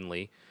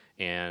mainly,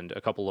 and a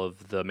couple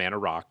of the mana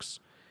rocks.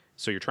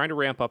 So you're trying to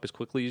ramp up as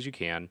quickly as you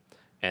can,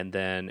 and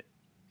then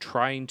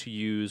trying to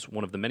use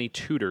one of the many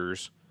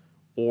tutors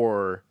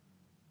or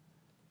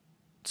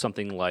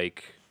something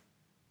like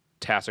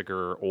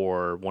Tasigur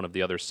or one of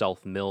the other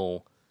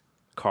self-mill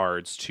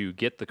cards to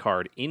get the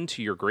card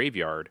into your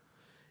graveyard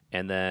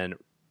and then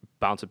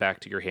bounce it back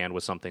to your hand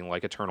with something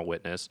like Eternal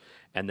Witness,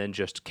 and then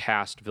just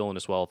cast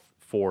Villainous Wealth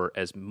for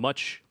as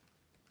much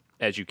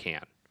as you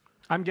can.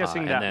 I'm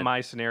guessing that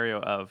my scenario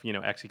of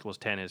X equals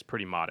 10 is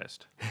pretty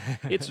modest.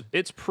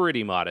 It's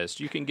pretty modest.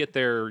 You can get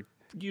there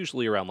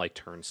usually around like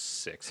turn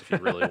 6 if you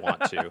really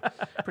want to.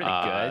 Pretty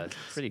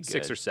good.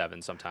 6 or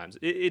 7 sometimes.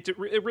 It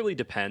really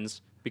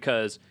depends,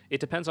 because it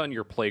depends on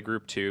your play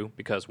group too,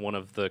 because one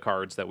of the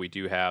cards that we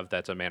do have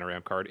that's a mana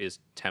ramp card is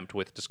Tempt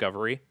with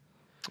Discovery.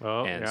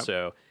 Oh, and yep.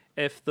 so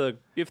if the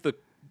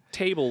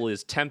table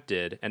is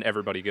tempted and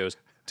everybody goes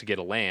to get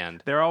a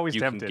land, they're always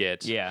you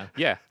tempted. Can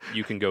get,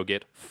 you can go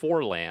get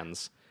 4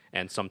 lands,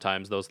 and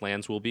sometimes those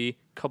lands will be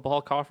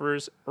Cabal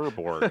Coffers,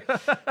 Urborg.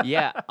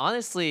 Yeah,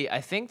 honestly,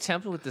 I think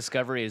Tempt with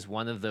Discovery is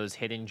one of those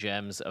hidden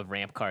gems of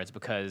ramp cards,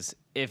 because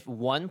if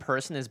one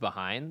person is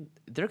behind,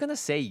 they're going to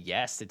say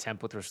yes to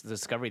Tempt with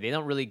Discovery. They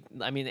don't really,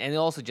 and it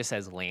also just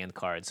has land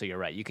cards, so you're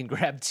right. You can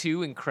grab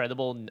 2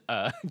 incredible,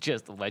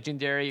 just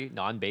legendary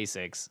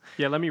non-basics.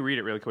 Yeah, let me read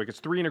it really quick. It's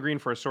 3 and a green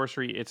for a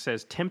sorcery. It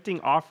says,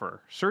 Tempting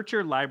Offer. Search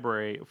your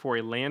library for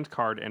a land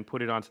card and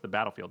put it onto the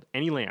battlefield.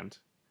 Any land.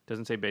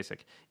 Doesn't say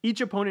basic.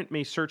 Each opponent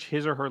may search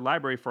his or her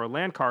library for a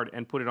land card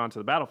and put it onto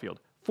the battlefield.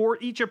 For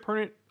each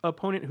opponent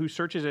who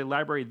searches a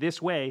library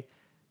this way,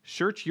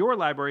 search your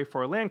library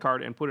for a land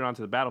card and put it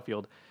onto the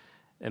battlefield,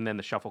 and then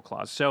the shuffle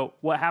clause. So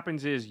what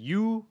happens is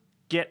you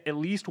get at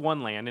least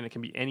 1 land, and it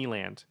can be any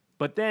land,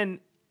 but then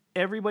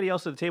everybody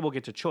else at the table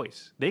gets a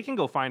choice. They can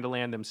go find a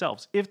land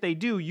themselves. If they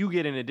do, you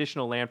get an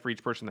additional land for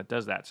each person that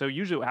does that. So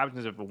usually what happens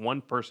is if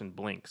one person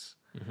blinks,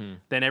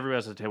 then everybody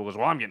else at the table goes,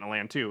 well, I'm getting a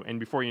land too. And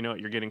before you know it,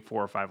 you're getting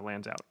 4 or 5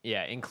 lands out.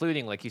 Yeah,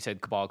 including, like you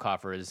said, Cabal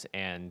Coffers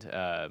and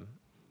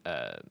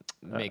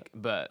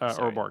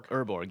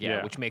Urborg,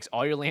 yeah, which makes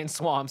all your land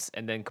swamps,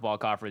 and then Cabal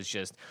Coffers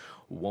just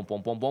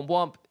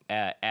wump,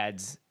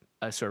 adds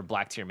a sort of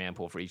black tier mana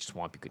pool for each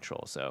swamp you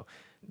control. So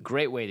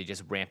great way to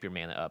just ramp your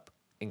mana up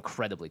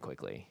incredibly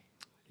quickly.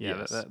 Yeah,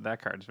 yes.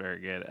 that card's very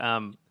good.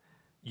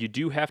 You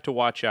do have to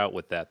watch out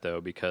with that,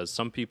 though, because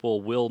some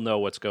people will know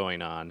what's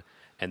going on,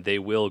 and they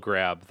will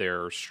grab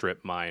their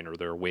strip mine or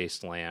their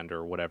wasteland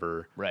or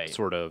whatever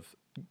sort of,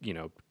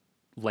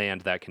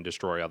 land that can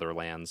destroy other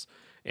lands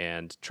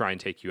and try and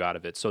take you out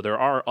of it. So there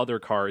are other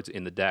cards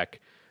in the deck.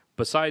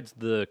 Besides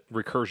the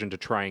recursion to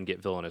try and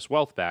get Villainous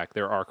Wealth back,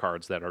 there are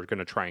cards that are going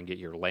to try and get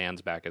your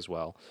lands back as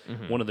well.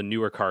 Mm-hmm. One of the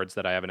newer cards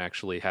that I haven't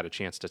actually had a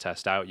chance to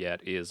test out yet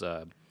is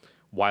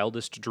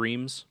Wildest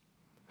Dreams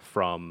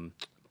from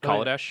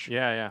Kaladesh.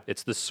 Yeah.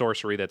 It's the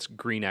sorcery that's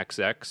green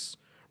XX.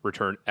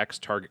 Return X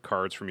target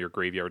cards from your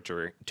graveyard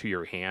to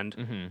your hand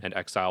and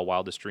exile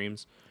Wildest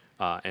Dreams.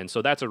 And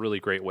so that's a really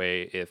great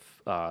way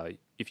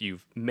if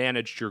you've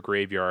managed your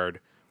graveyard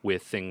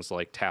with things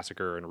like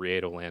Tasigur and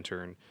Riedo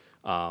Lantern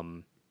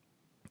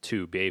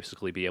to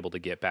basically be able to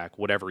get back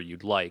whatever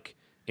you'd like,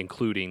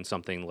 including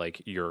something like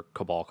your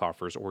Cabal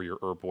Coffers or your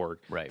Urborg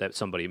that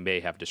somebody may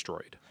have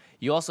destroyed.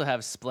 You also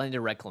have Splendid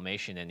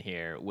Reclamation in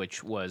here,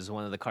 which was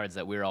one of the cards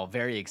that we were all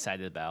very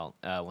excited about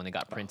when it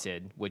got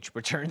printed, which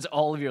returns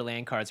all of your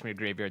land cards from your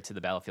graveyard to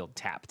the battlefield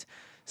tapped.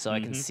 So I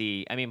can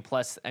see,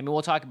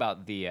 we'll talk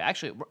about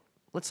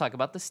let's talk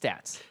about the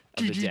stats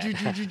of the deck.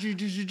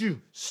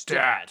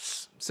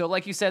 Stats. So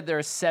like you said, there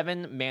are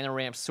 7 mana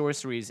ramp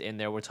sorceries in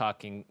there. We're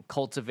talking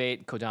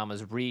Cultivate,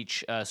 Kodama's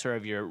Reach, sort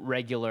of your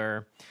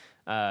regular...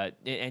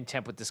 and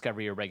Tempt with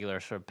Discovery, your regular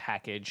sort of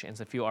package, and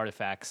a few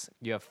artifacts.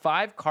 You have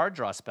 5 card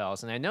draw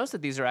spells, and I noticed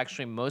that these are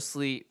actually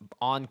mostly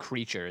on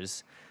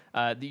creatures.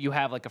 You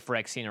have like a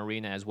Phyrexian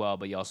Arena as well,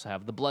 but you also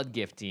have the Blood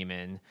Gift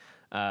Demon,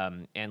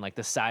 and like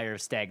the Sire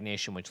of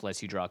Stagnation, which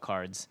lets you draw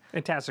cards.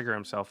 And Tasigur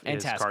himself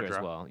is card draw.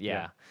 as well,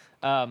 yeah.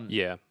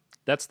 Yeah.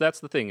 That's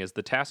the thing, is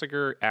the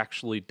Tasigur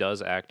actually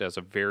does act as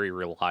a very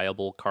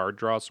reliable card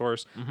draw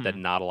source that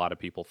not a lot of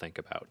people think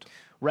about.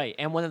 Right,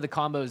 and one of the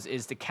combos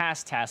is to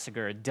cast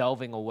Tasigur,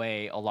 delving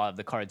away a lot of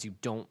the cards you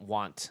don't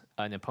want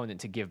an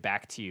opponent to give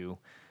back to you.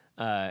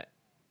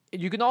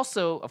 You can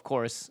also, of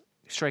course,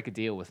 strike a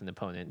deal with an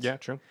opponent. Yeah,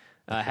 true.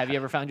 Have you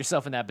ever found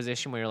yourself in that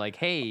position where you're like,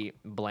 hey,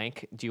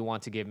 blank, do you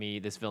want to give me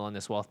this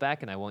Villainous Wealth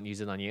back and I won't use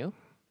it on you?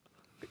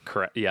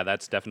 Correct. Yeah,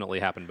 that's definitely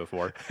happened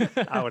before.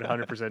 I would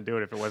 100% do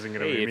it if it wasn't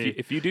going to be me.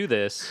 If you do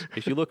this,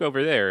 if you look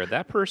over there,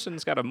 that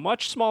person's got a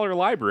much smaller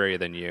library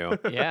than you.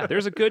 Yeah.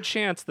 There's a good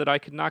chance that I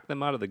could knock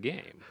them out of the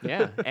game.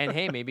 Yeah, and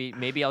hey,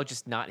 maybe I'll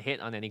just not hit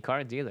on any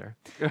cards either.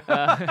 You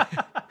got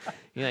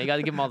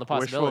to give them all the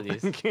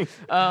possibilities.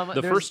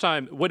 The first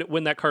time,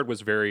 when that card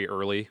was very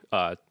early,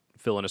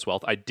 Villainous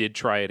Wealth, I did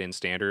try it in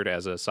Standard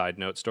as a side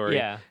note story.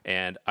 Yeah.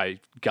 And I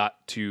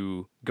got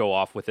to go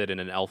off with it in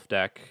an elf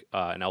deck,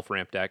 an elf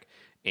ramp deck,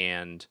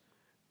 and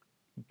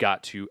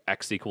got to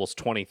X equals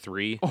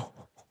 23,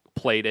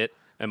 played it,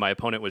 and my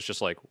opponent was just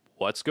like,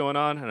 what's going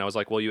on? And I was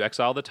like, well, you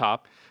exile the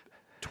top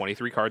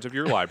 23 cards of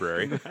your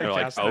library. They're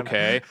like,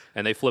 okay.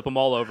 And they flip them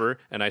all over,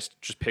 and I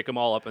just pick them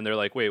all up, and they're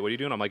like, wait, what are you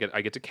doing? I'm like,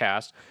 I get to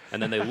cast.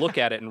 And then they look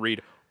at it and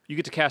read, you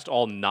get to cast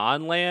all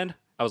non-land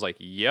I was like,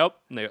 yep.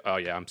 And oh,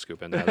 yeah, I'm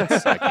scooping that.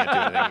 I can't do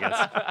anything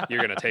against.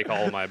 You're going to take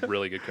all of my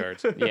really good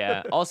cards.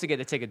 Yeah. Also get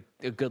to take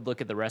a good look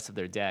at the rest of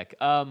their deck.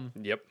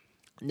 Yep.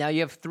 Now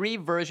you have 3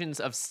 versions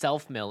of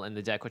Self-Mill in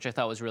the deck, which I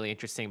thought was really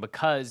interesting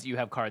because you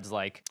have cards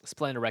like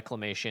Splendid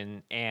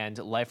Reclamation and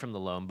Life from the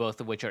Loam, both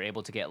of which are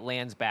able to get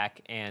lands back,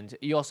 and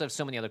you also have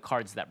so many other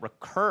cards that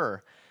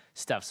recur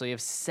stuff. So you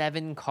have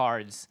 7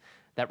 cards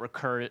that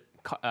recur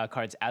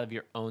cards out of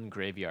your own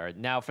graveyard.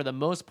 Now, for the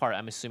most part,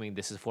 I'm assuming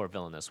this is for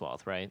Villainous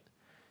Wealth, right?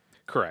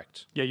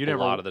 Correct. Yeah, a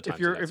lot of the time.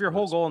 If your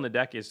whole goal in the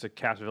deck is to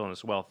cast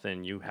Villainous Wealth,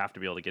 then you have to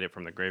be able to get it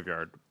from the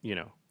graveyard.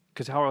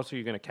 Because how else are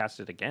you going to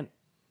cast it again?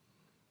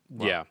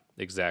 Well, yeah,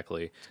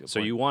 exactly. So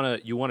you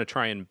want to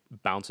try and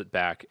bounce it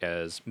back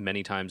as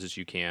many times as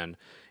you can,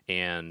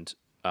 and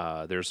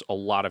there's a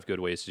lot of good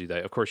ways to do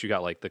that. Of course, you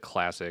got like the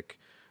classic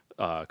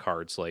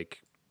cards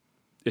like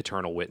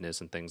Eternal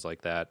Witness and things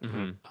like that.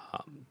 Mm-hmm.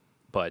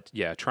 But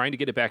yeah, trying to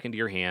get it back into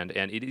your hand,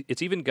 and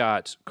it's even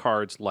got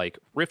cards like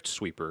Rift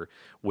Sweeper,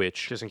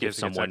 which just in case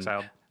someone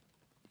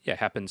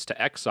happens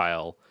to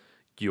exile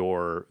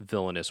your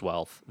Villainous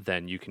Wealth,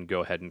 then you can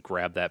go ahead and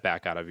grab that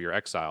back out of your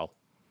exile.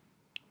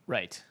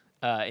 Right.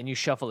 And you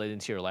shuffle it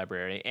into your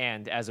library.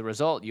 And as a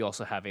result, you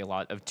also have a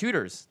lot of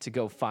tutors to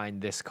go find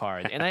this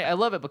card. And I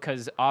love it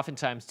because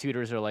oftentimes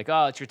tutors are like,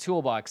 oh, it's your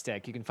toolbox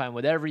deck. You can find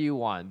whatever you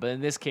want. But in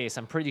this case,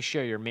 I'm pretty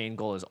sure your main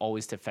goal is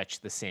always to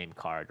fetch the same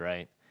card,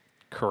 right?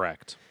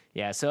 Correct.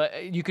 Yeah, so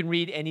you can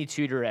read any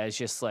tutor as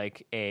just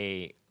like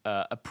a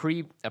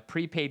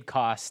prepaid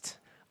cost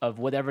of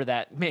whatever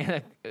that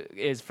mana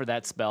is for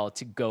that spell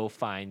to go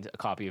find a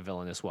copy of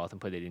Villainous Wealth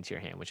and put it into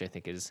your hand, which I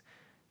think is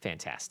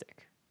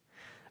fantastic.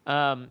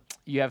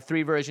 You have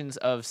 3 versions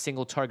of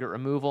single target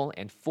removal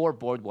and 4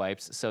 board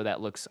wipes, so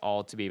that looks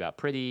all to be about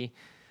pretty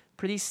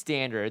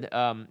standard.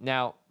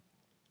 Now,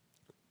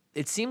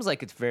 it seems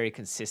like it's very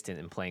consistent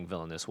in playing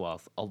Villainous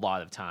Wealth a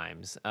lot of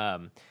times.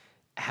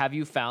 Have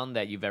you found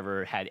that you've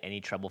ever had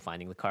any trouble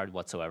finding the card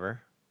whatsoever?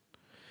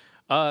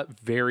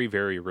 Very,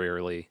 very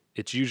rarely.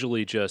 It's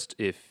usually just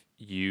if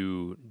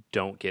you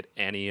don't get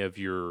any of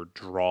your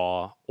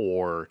draw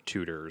or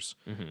tutors,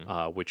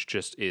 which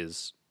just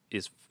is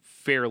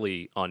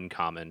fairly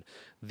uncommon.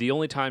 The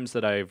only times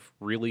that I've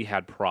really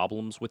had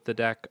problems with the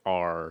deck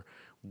are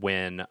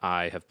when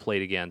I have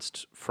played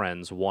against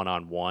friends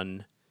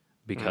one-on-one,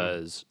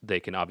 because they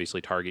can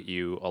obviously target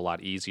you a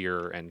lot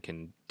easier and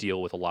can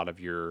deal with a lot of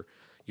your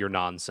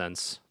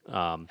nonsense.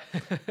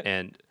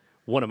 And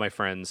one of my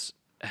friends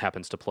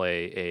happens to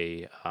play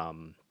a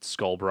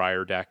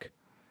Skullbriar deck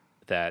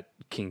that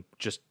can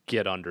just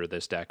get under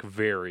this deck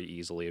very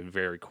easily and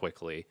very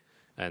quickly.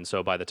 And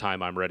so by the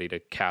time I'm ready to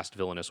cast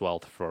Villainous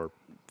Wealth for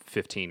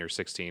 15 or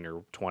 16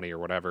 or 20 or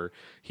whatever,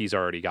 he's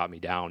already got me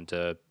down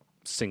to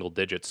single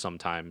digits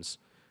sometimes,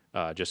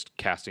 just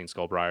casting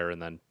Skullbriar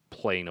and then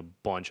playing a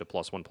bunch of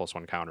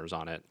 +1/+1 counters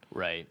on it.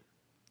 Right.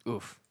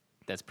 Oof.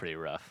 That's pretty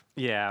rough.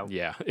 Yeah.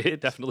 Yeah,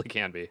 it definitely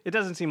can be. It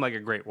doesn't seem like a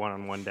great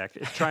one-on-one deck.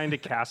 It's trying to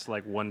cast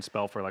like one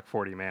spell for like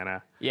 40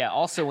 mana. Yeah,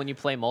 also when you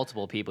play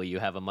multiple people, you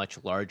have a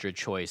much larger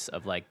choice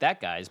of like,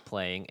 that guy's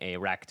playing a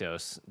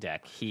Rakdos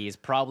deck. He's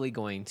probably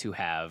going to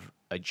have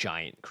a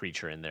giant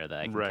creature in there that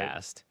I can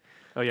cast.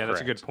 Oh yeah, that's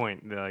Correct. a good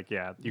point. Like,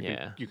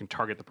 you can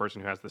target the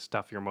person who has the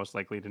stuff you're most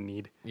likely to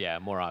need. Yeah,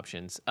 more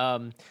options.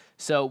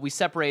 So we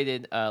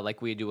separated,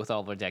 like we do with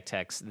all of our deck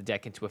techs, the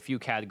deck into a few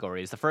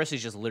categories. The first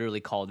is just literally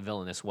called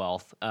Villainous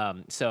Wealth.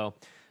 So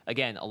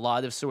again, a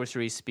lot of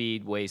sorcery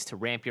speed, ways to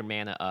ramp your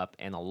mana up,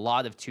 and a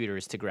lot of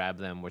tutors to grab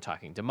them. We're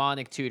talking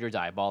Demonic Tutor,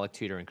 Diabolic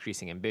Tutor,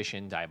 Increasing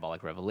Ambition,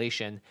 Diabolic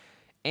Revelation,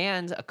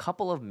 and a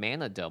couple of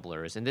mana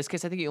doublers. In this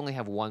case, I think you only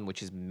have one,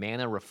 which is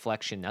Mana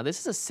Reflection. Now, this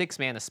is a 6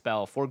 mana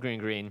spell, 4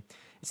 green.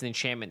 It's an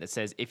enchantment that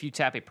says if you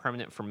tap a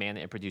permanent for mana,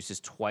 it produces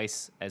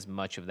twice as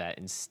much of that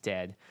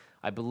instead.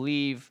 I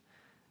believe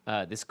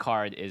this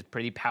card is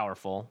pretty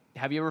powerful.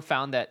 Have you ever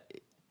found that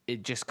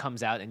it just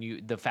comes out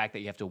and the fact that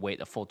you have to wait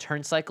a full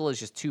turn cycle is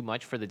just too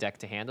much for the deck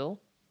to handle?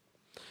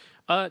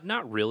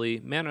 Not really.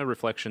 Mana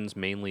Reflection's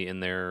mainly in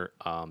there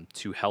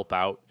to help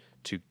out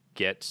to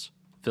get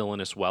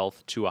Villainous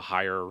Wealth to a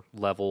higher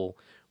level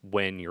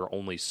when you're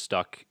only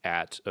stuck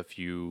at a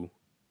few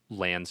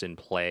lands in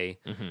play.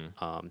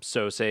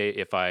 So say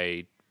if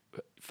I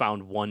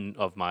found one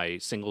of my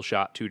single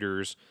shot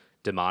tutors,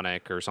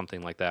 Demonic or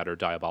something like that, or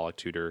Diabolic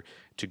Tutor,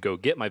 to go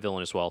get my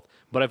Villainous Wealth,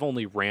 but I've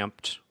only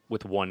ramped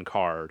with one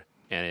card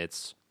and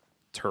it's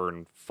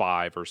turn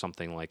 5 or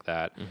something like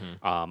that,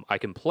 I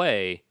can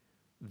play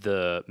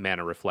the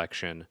Mana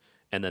Reflection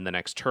and then the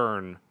next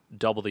turn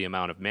double the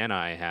amount of mana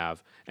I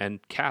have and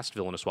cast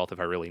Villainous Wealth if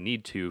I really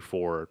need to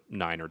for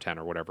 9 or 10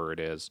 or whatever it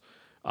is,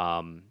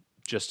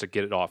 just to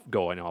get it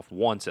going off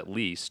once at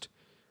least,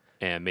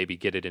 and maybe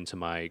get it into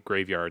my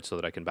graveyard so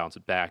that I can bounce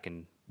it back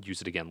and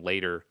use it again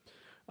later.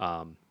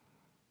 So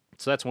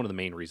that's one of the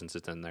main reasons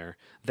it's in there.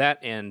 That,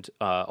 and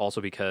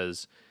also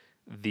because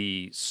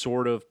the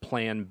sort of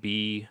plan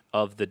B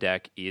of the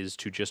deck is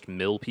to just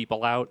mill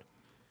people out.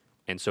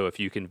 And so if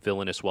you can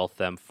Villainous Wealth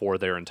them for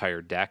their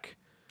entire deck,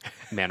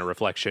 Mana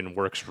Reflection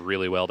works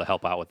really well to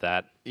help out with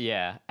that.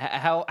 Yeah.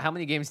 How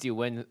many games do you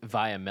win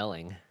via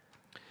milling?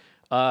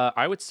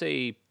 I would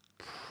say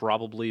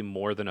probably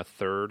more than a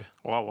third.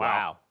 Oh,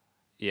 wow.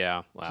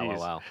 Yeah.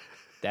 Wow.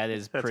 That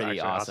is That's pretty actually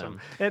awesome.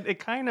 It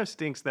kind of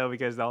stinks, though,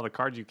 because all the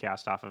cards you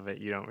cast off of it,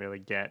 you don't really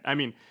get. I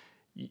mean,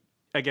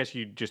 I guess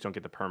you just don't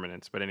get the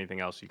permanents, but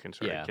anything else you can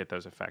sort of get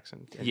those effects.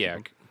 And Yeah.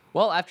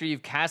 Well, after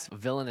you've cast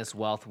Villainous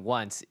Wealth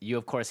once, you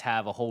of course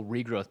have a whole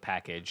regrowth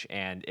package,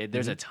 and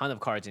there's a ton of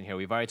cards in here.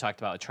 We've already talked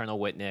about Eternal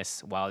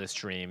Witness, Wildest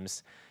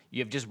Dreams.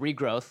 You have just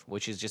Regrowth,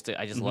 which is just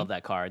I just love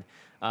that card.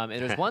 And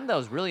there's one that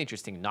was really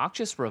interesting,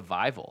 Noxious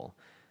Revival.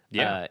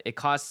 Yeah. It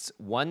costs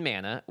 1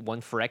 mana,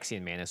 1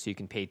 Phyrexian mana, so you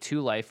can pay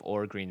 2 life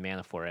or green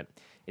mana for it.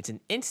 It's an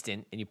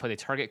instant, and you put a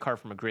target card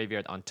from a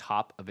graveyard on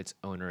top of its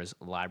owner's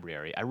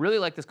library. I really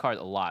like this card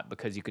a lot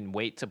because you can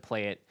wait to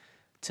play it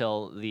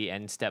till the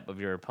end step of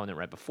your opponent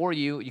right before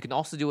you. You can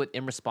also do it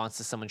in response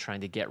to someone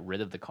trying to get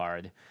rid of the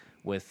card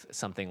with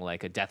something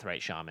like a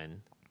Deathrite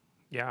Shaman.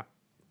 Yeah.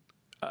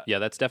 Yeah,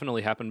 that's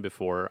definitely happened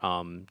before,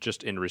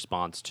 just in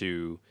response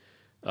to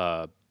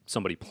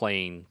somebody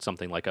playing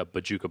something like a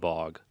Bajuka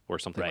Bog or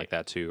something like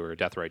that too, or a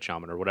Deathrite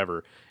Shaman or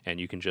whatever, and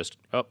you can just,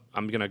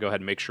 I'm going to go ahead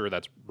and make sure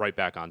that's right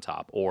back on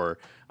top. Or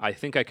I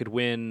think I could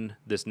win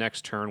this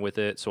next turn with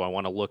it, so I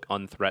want to look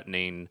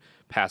unthreatening,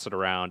 pass it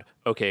around.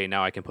 Okay,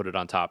 now I can put it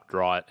on top,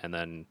 draw it, and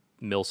then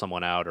mill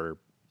someone out or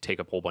take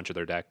a whole bunch of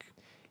their deck.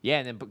 Yeah,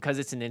 and then because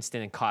it's an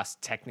instant and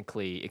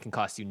it can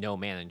cost you no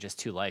mana and just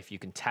 2 life, you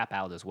can tap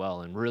out as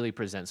well and really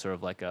present sort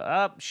of like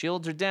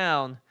shields are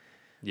down.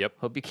 Yep.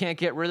 Hope you can't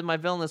get rid of my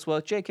Villainous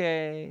Wealth,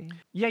 JK.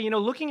 Yeah,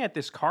 looking at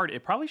this card,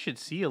 it probably should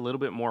see a little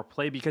bit more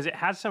play because it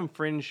has some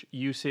fringe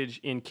usage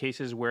in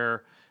cases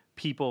where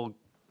people,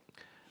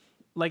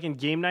 like in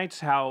game nights,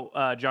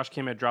 how Josh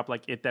Kim had dropped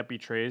like It That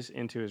Betrays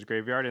into his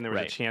graveyard, and there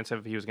was a chance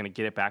of he was going to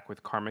get it back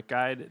with Karmic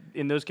Guide.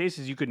 In those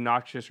cases, you could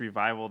Noxious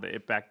Revival the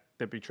It That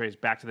Betrays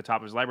back to the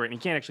top of his library, and he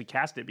can't actually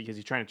cast it because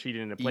he's trying to cheat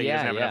it into play. He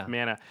doesn't have enough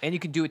mana. And you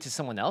can do it to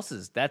someone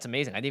else's. That's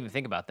amazing. I didn't even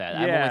think about that.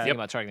 I'm only thinking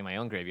about targeting my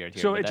own graveyard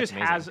here. So it just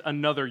has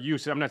another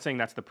use. I'm not saying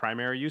that's the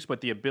primary use,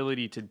 but the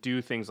ability to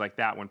do things like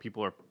that when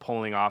people are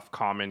pulling off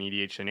common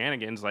EDH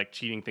shenanigans, like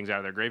cheating things out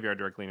of their graveyard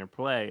directly into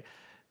play.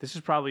 This is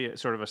probably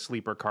sort of a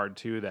sleeper card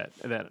too that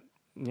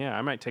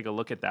I might take a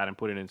look at that and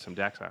put it in some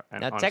decks.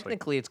 Now,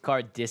 technically, it's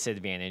card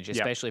disadvantage,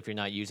 especially if you're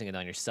not using it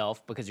on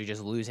yourself because you're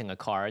just losing a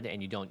card and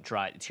you don't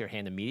draw it to your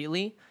hand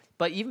immediately.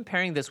 But even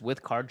pairing this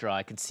with card draw,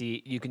 I can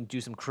see you can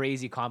do some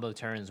crazy combo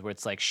turns where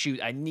it's like,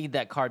 shoot, I need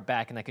that card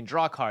back and I can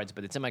draw cards,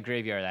 but it's in my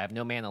graveyard. I have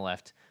no mana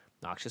left.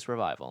 Noxious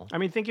Revival. I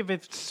mean, think if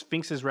it's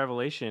Sphinx's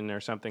Revelation or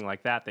something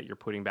like that you're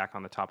putting back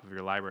on the top of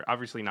your library.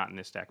 Obviously not in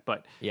this deck,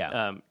 but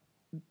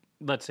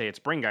let's say it's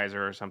Bring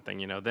Geyser or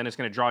something, then it's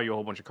going to draw you a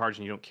whole bunch of cards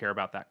and you don't care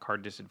about that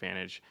card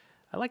disadvantage.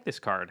 I like this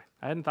card.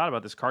 I hadn't thought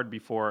about this card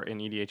before in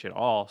EDH at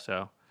all,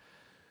 so.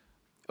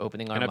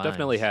 Opening our minds. minds. I've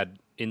definitely had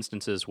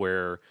instances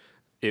where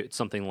it's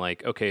something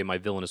like, okay, my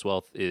Villainous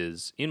Wealth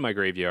is in my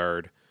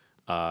graveyard,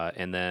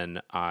 and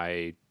then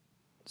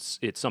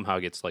it somehow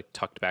gets like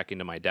tucked back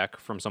into my deck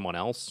from someone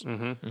else,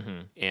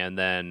 and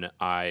then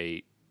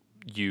I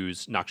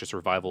use Noxious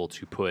Revival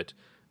to put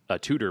a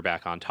tutor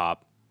back on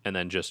top, and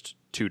then just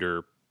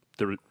tutor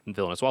the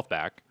Villainous Wealth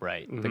back.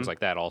 Right. Things like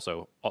that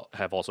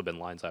have also been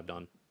lines I've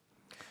done.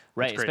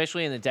 Right,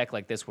 especially in a deck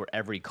like this where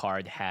every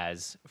card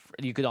has,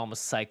 you could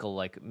almost cycle,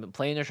 like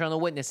play an Eternal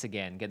Witness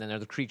again, get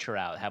another creature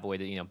out, have a way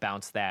to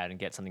bounce that and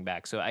get something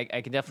back. So I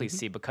can definitely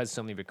see, because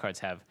so many of your cards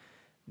have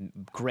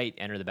great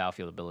enter the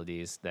battlefield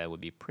abilities, that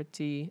would be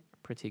pretty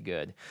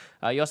good.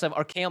 You also have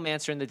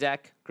Archaeomancer in the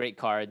deck, great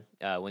card.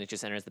 When it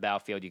just enters the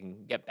battlefield, you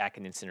can get back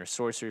an instant or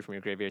sorcery from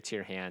your graveyard to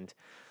your hand.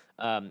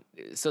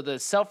 So the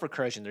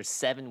self-recursion, there's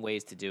 7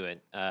 ways to do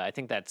it. I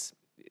think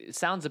it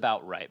sounds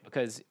about right,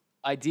 because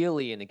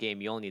ideally in a game,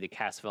 you only need to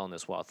cast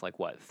Villainous Wealth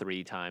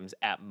 3 times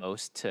at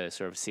most to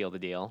sort of seal the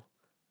deal?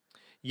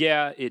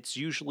 Yeah, it's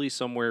usually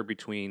somewhere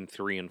between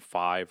 3 and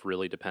 5.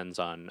 Really depends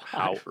on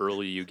how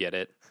early you get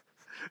it.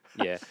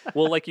 Yeah.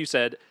 Well, like you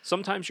said,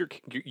 sometimes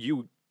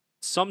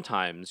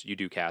sometimes you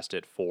do cast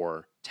it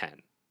for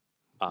 10.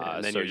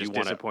 And then you're just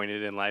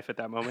disappointed in life at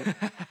that moment.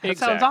 That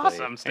sounds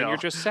awesome still. And you're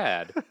just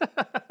sad.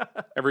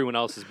 Everyone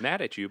else is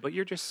mad at you, but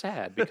you're just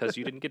sad because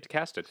you didn't get to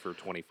cast it for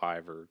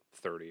 25 or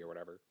 30 or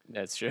whatever.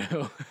 That's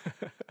true.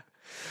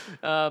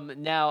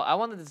 Now, I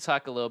wanted to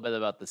talk a little bit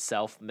about the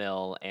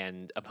self-mill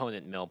and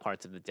opponent mill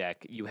parts of the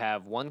deck. You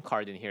have one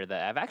card in here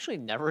that I've actually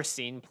never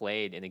seen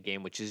played in a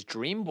game, which is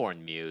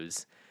Dreamborn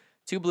Muse.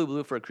 2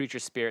 blue for a creature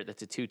spirit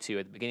that's a 2/2.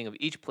 At the beginning of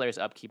each player's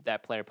upkeep,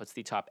 that player puts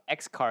the top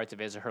X cards of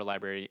his or her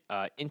library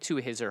into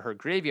his or her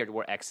graveyard,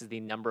 where X is the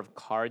number of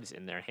cards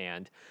in their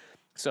hand.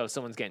 So if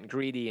someone's getting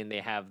greedy and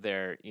they have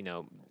their,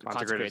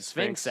 Consecrated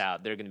Sphinx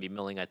out, they're going to be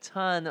milling a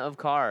ton of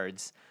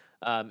cards.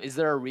 Is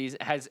there a reason?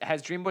 Has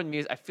Dreamborn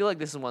Muse? I feel like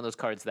this is one of those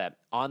cards that,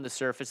 on the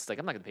surface, it's like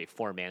I'm not going to pay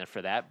 4 mana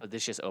for that, but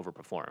this just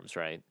overperforms,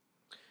 right?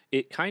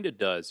 It kind of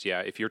does,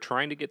 yeah. If you're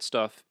trying to get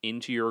stuff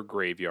into your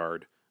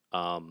graveyard,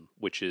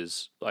 which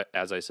is,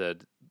 as I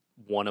said,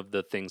 one of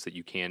the things that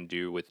you can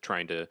do with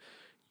trying to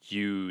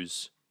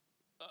use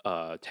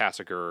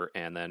Tasigur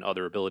and then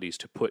other abilities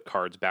to put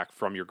cards back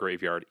from your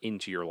graveyard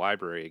into your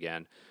library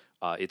again.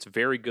 It's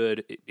very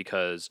good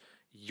because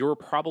you're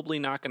probably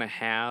not going to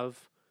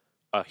have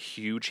a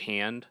huge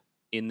hand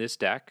in this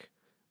deck.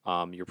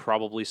 You're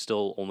probably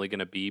still only going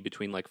to be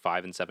between like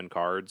 5 and 7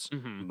 cards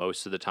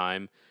most of the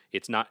time.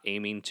 It's not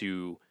aiming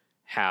to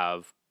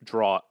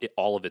draw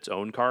all of its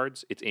own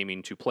cards. It's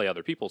aiming to play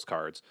other people's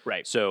cards.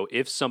 Right. So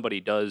if somebody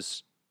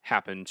does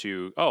happen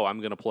to, I'm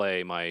going to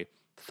play my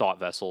Thought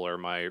Vessel or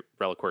my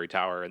Reliquary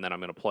Tower, and then I'm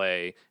going to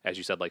play, as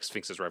you said, like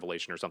Sphinx's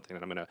Revelation or something,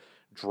 and I'm going to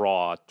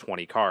draw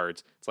 20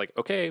 cards. It's like,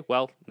 okay,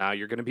 well, now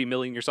you're going to be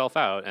milling yourself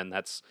out, and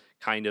that's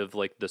kind of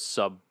like the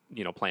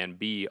plan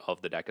B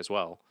of the deck as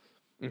well.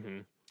 Mm-hmm.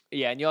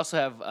 Yeah, and you also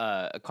have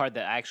a card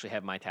that I actually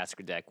have in my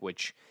Tasigur deck,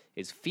 which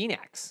is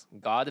Phoenix,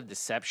 God of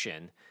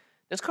Deception.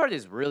 This card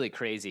is really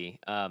crazy.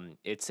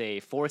 It's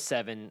a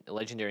 4/7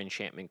 legendary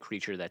enchantment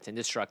creature that's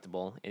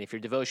indestructible, and if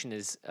your devotion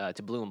is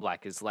to blue and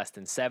black is less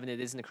than 7, it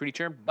isn't a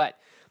creature. But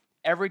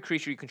every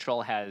creature you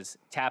control has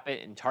tap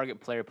it, and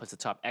target player puts the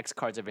top X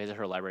cards of his or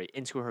her library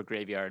into her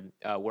graveyard,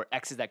 where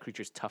X is that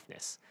creature's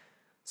toughness.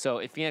 So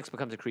if Phoenix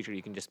becomes a creature,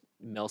 you can just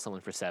mill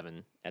someone for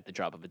 7 at the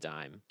drop of a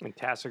dime. And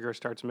Tasigur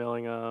starts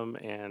milling them,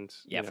 and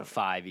for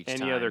 5 each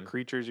time. Any other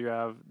creatures you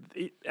have.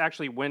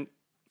 Actually, when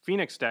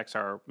Phoenix decks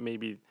are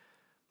maybe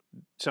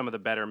some of the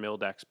better mill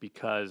decks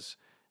because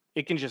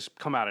it can just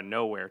come out of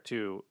nowhere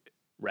too.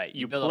 Right.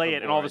 You play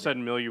it and all of a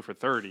sudden mill you for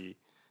 30.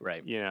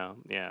 Right. Yeah.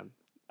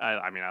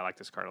 I mean, I like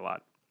this card a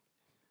lot.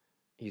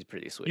 He's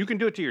pretty sweet. You can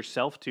do it to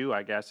yourself too,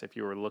 I guess, if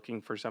you were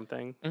looking for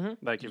something.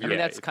 Mm-hmm. Like if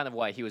that's kind of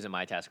why he was in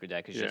my Tasigur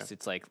deck.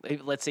 It's like,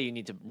 let's say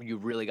you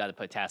really got to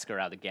put Tasigur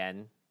out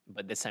again,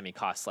 but this time he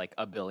costs like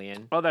 $1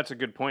 billion. Well, that's a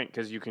good point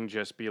because you can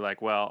just be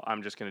like, well,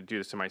 I'm just going to do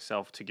this to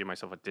myself to give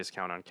myself a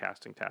discount on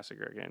casting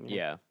Tasigur again.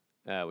 Yeah,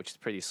 which is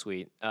pretty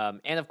sweet.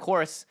 And of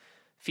course,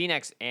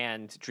 Phoenix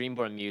and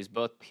Dreamborn Muse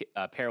both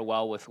pair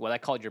well with what I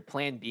called your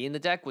plan B in the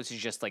deck, which is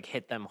just like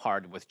hit them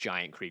hard with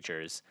giant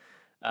creatures.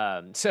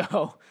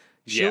 So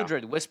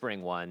Shieldred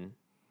Whispering One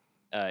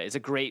is a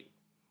great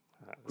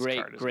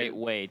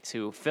way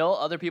to fill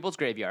other people's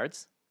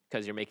graveyards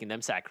because you're making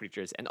them sack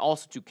creatures, and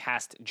also to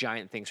cast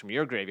giant things from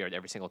your graveyard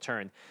every single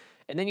turn.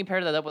 And then you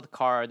pair that up with a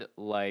card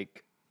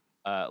like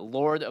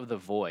Lord of the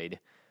Void,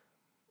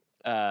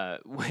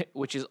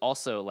 which is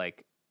also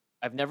like,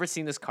 I've never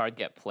seen this card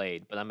get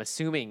played, but I'm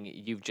assuming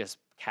you've just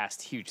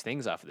cast huge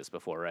things off of this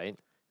before, right?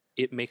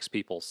 It makes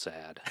people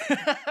sad.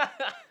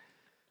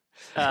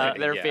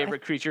 Their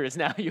favorite creature is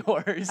now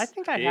yours. I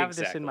think I have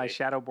this in my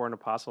Shadowborn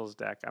Apostles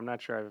deck. I'm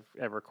not sure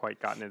I've ever quite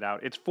gotten it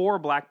out. It's 4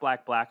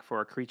 black for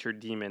a creature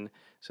demon.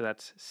 So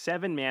that's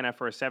 7 mana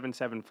for a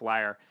 7/7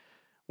 flyer.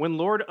 When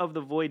Lord of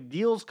the Void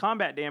deals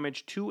combat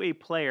damage to a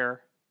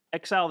player,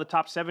 exile the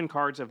top 7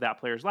 cards of that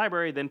player's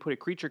library, then put a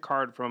creature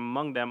card from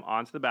among them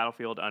onto the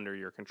battlefield under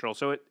your control.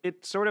 So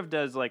it sort of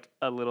does like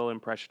a little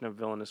impression of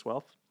Villainous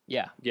Wealth.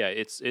 Yeah. Yeah,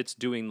 it's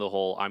doing the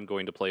whole I'm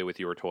going to play with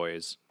your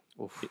toys,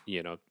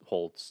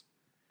 holds.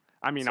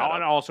 I mean,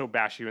 I'll also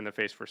bash you in the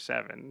face for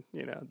 7,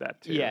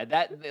 that too. Yeah,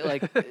 that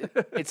like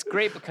it's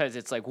great because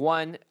it's like,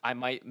 1, I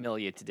might mill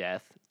you to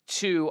death.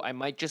 2, I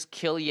might just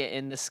kill you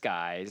in the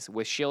skies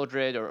with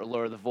Shieldred or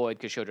Lord of the Void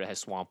because Shieldred has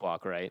Swamp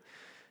Walk, right?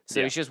 So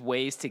there's just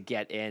ways to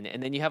get in.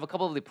 And then you have a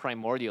couple of the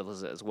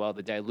primordials as well,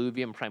 the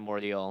Diluvium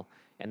Primordial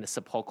and the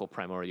Sepulchral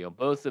Primordial.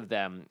 Both of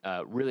them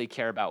really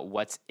care about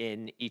what's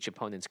in each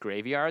opponent's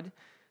graveyard.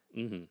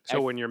 Mm-hmm.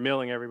 So when you're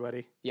milling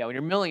everybody? Yeah, when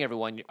you're milling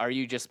everyone, are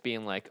you just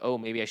being like, oh,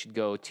 maybe I should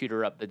go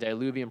tutor up the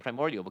Diluvium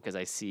Primordial because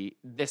I see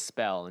this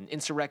spell and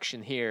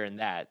Insurrection here and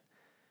that?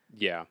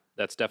 Yeah,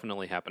 that's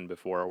definitely happened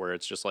before where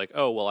it's just like,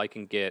 oh, well, I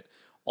can get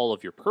all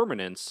of your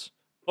permanents,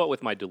 but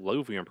with my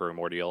Diluvium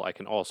Primordial, I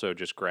can also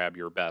just grab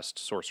your best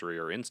sorcery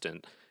or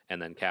instant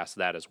and then cast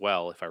that as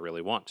well if I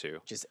really want to.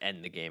 Just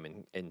end the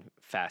game in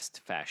fast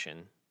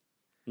fashion.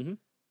 Mm-hmm.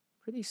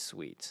 Pretty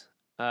sweet.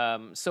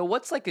 So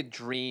what's like a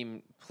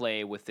dream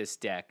play with this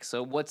deck?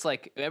 So what's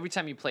like, every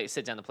time you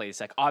sit down to play this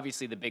deck,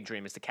 obviously the big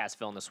dream is to cast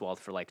Villainous Wealth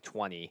for like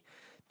 20.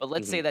 But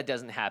let's say that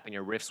doesn't happen.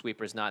 Your Rift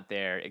Sweeper's not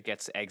there. It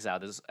gets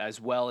exiled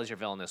as well as your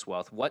Villainous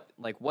Wealth. What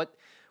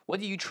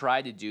do you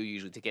try to do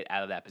usually to get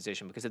out of that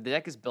position? Because if the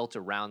deck is built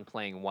around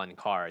playing one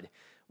card,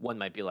 one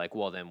might be like,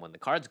 well, then when the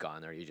card's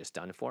gone, are you just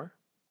done for?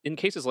 In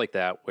cases like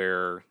that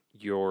where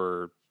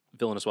your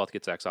Villainous Wealth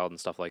gets exiled and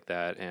stuff like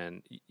that,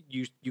 and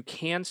you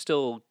can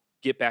still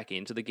get back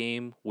into the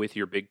game with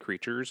your big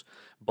creatures,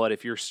 but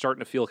if you're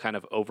starting to feel kind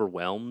of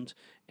overwhelmed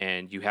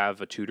and you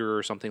have a tutor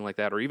or something like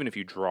that, or even if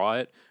you draw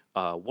it,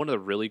 one of the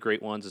really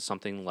great ones is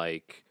something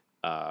like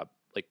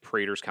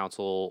Praetor's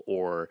Council,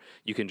 or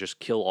you can just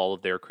kill all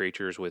of their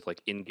creatures with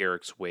like In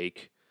Garrick's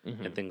Wake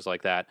and things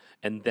like that,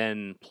 and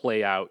then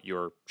play out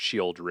your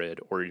Shieldred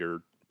or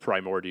your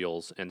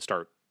Primordials and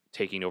start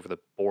taking over the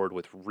board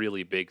with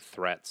really big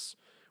threats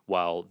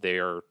while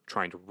they're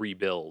trying to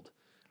rebuild.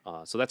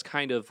 So that's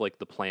kind of like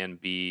the plan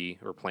B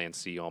or plan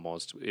C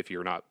almost, if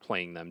you're not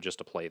playing them just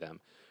to play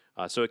them.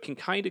 So it can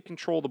kind of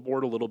control the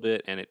board a little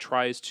bit, and it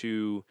tries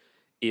to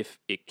if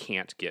it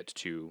can't get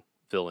to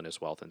villainous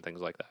wealth and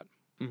things like that.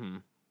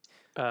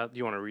 Do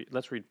you want to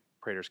let's read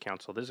Praetor's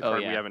Council. This is a card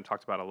we haven't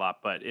talked about a lot,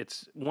 but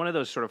it's one of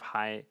those sort of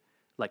high,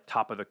 like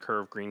top of the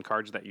curve green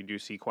cards that you do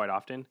see quite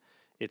often.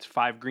 It's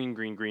 5 green,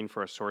 green, green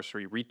for a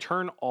sorcery.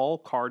 Return all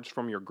cards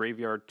from your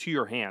graveyard to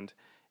your hand,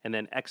 and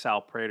then exile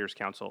Praetor's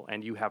Council,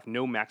 and you have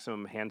no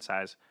maximum hand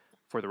size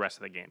for the rest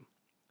of the game.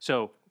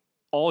 So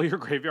all your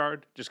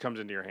graveyard just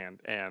comes into your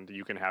hand, and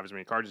you can have as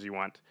many cards as you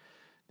want.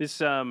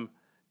 This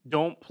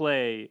don't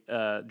play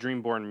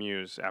Dreamborn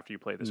Muse after you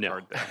play this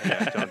card.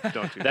 Yeah,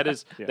 don't do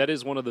that. That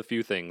is one of the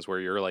few things where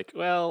you're like,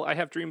 well, I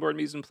have Dreamborn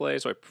Muse in play,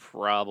 so I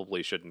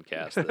probably shouldn't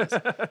cast this.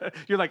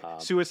 You're like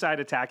suicide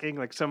attacking,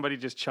 like somebody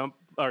just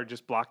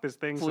just block this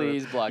thing.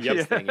 Please block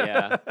this thing,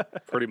 yeah.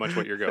 Pretty much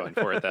what you're going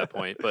for at that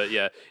point. But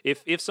yeah,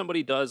 if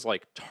somebody does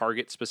like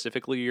target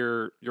specifically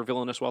your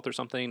villainous wealth or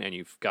something, and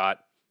you've got,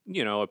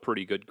 a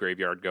pretty good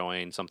graveyard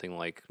going, something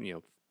like,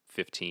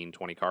 15,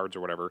 20 cards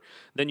or whatever,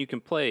 then you can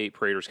play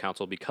Praetor's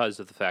Council because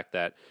of the fact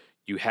that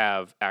you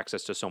have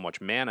access to so much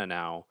mana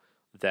now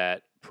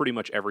that pretty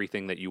much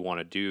everything that you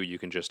want to do, you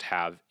can just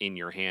have in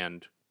your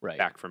hand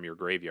back from your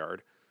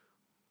graveyard.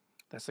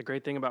 That's the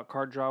great thing about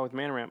card draw with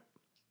mana ramp.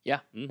 Yeah.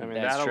 I mean,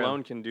 that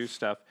alone can do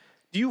stuff.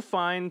 Do you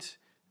find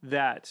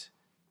that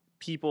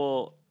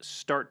people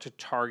start to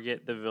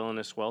target the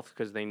villainous wealth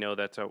because they know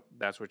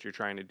that's what you're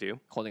trying to do?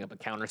 Holding up a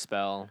counter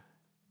spell.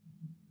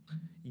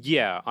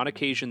 Yeah, on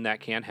occasion that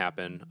can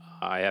happen.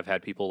 I have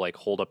had people like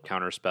hold up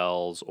counter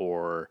spells,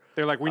 or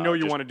they're like, "We know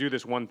you want to do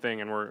this one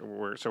thing, and we're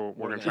going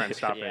to try and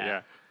stop it."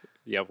 Yeah,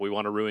 yeah, we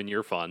want to ruin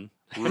your fun.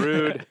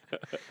 Rude.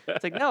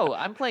 It's like, no,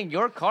 I'm playing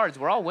your cards.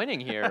 We're all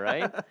winning here,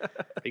 right?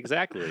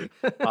 Exactly.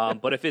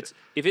 But if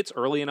it's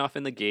early enough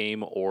in the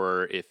game,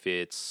 or if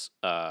it's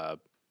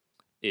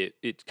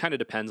it kind of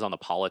depends on the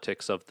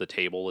politics of the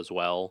table as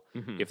well.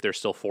 If there's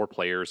still 4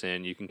 players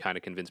in, you can kind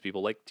of convince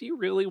people like, do you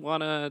really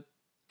want to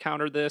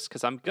counter this?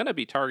 Because I'm going to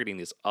be targeting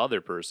this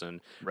other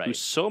person who's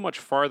so much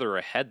farther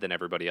ahead than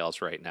everybody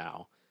else right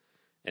now.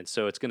 And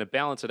so it's going to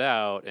balance it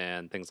out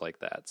and things like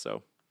that.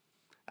 So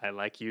I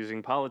like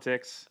using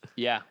politics.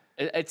 Yeah.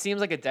 It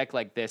seems like a deck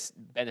like this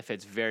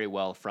benefits very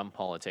well from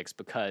politics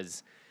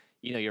because,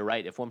 you're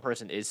right. If one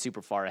person is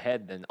super far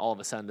ahead, then all of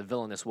a sudden the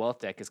villainous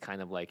wealth deck is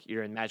kind of like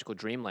you're in magical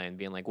dreamland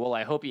being like, well,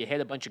 I hope you hit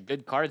a bunch of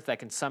good cards that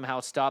can somehow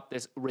stop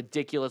this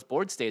ridiculous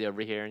board state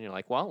over here. And you're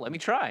like, well, let me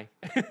try.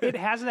 It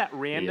has that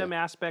random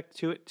aspect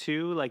to it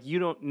too. Like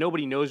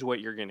nobody knows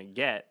what you're going to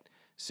get.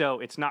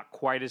 So it's not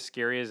quite as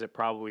scary as it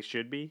probably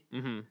should be.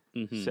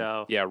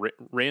 So yeah,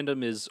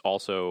 random is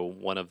also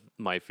one of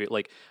my favorite.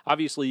 Like,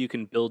 obviously, you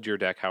can build your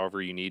deck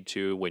however you need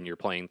to when you're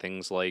playing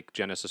things like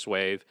Genesis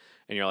Wave,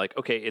 and you're like,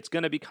 okay, it's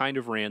going to be kind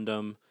of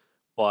random,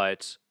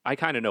 but I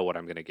kind of know what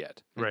I'm going to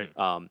get. Right.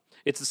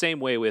 It's the same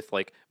way with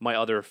like my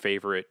other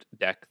favorite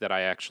deck that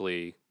I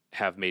actually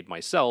have made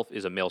myself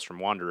is a Maelstrom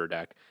Wanderer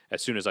deck.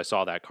 As soon as I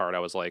saw that card, I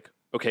was like,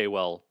 okay,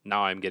 well,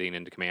 now I'm getting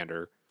into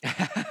Commander.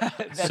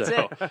 That's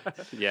it.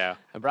 Yeah,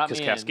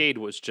 because Cascade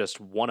was just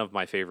one of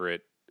my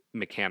favorite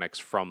mechanics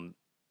from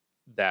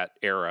that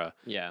era.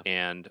 Yeah,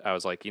 and I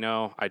was like,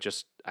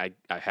 I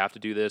have to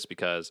do this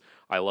because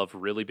I love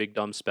really big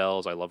dumb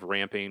spells. I love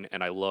ramping,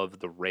 and I love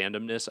the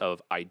randomness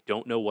of I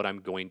don't know what I'm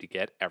going to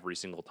get every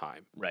single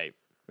time. Right,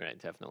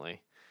 definitely.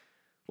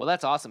 Well,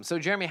 that's awesome. So,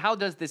 Jeremy, how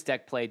does this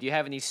deck play? Do you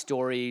have any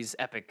stories,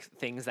 epic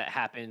things that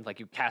happened,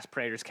 like you cast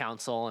Praetor's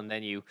Council and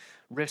then you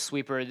Rift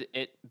Sweepered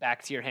it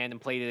back to your hand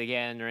and played it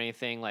again or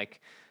anything?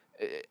 Like,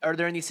 are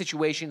there any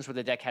situations where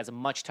the deck has a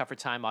much tougher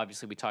time?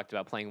 Obviously, we talked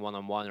about playing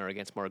one-on-one or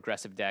against more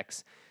aggressive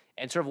decks.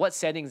 And sort of what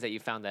settings that you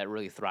found that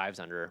really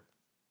thrives under?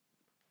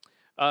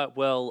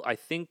 Well, I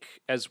think,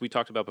 as we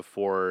talked about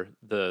before,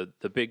 the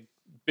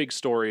big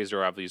stories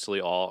are obviously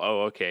all,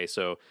 okay,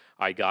 so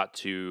I got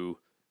to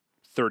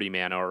 30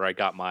 mana, or I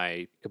got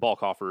my Cabal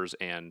Coffers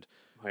and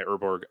my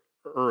Urborg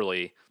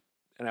early,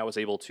 and I was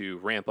able to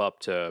ramp up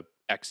to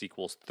X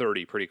equals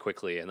 30 pretty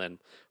quickly, and then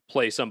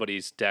play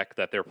somebody's deck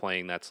that they're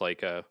playing that's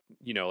like a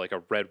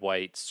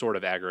red-white sort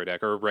of aggro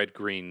deck, or a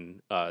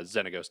red-green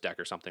Xenagos deck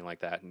or something like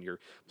that, and you're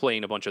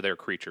playing a bunch of their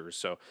creatures.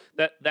 So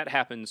that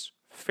happens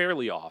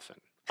fairly often.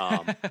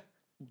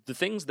 The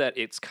things that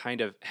it's kind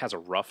of has a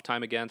rough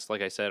time against,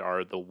 like I said,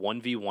 are the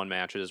 1v1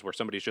 matches where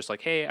somebody's just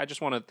like, hey, I just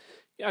kind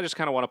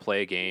of want to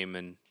play a game,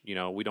 and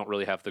we don't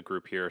really have the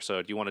group here, so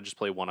do you want to just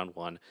play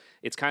one-on-one?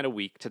 It's kind of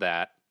weak to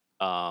that.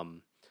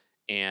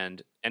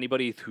 And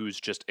anybody who's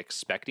just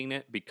expecting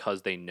it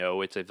because they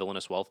know it's a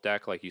villainous wealth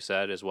deck, like you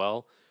said as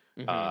well,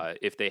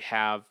 if they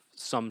have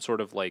some sort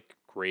of like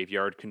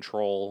graveyard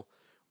control,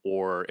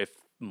 or if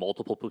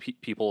multiple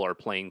people are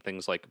playing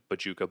things like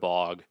Bajuka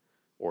Bog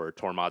or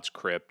Tormod's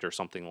Crypt or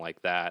something like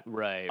that,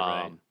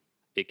 right.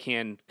 It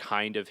can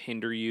kind of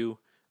hinder you,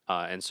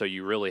 and so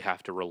you really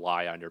have to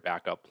rely on your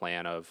backup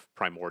plan of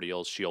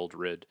Primordials,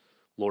 Shieldred,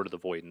 Lord of the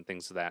Void, and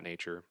things of that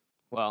nature.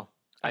 Well,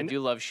 I do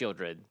love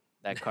Shieldred.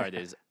 That card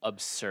is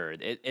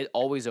absurd. It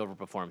always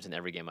overperforms in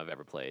every game I've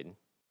ever played.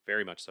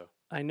 Very much so.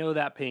 I know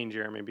that pain,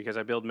 Jeremy, because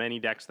I build many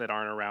decks that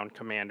aren't around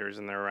commanders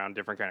and they're around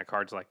different kind of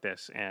cards like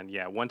this. And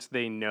yeah, once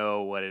they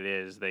know what it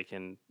is,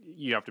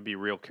 you have to be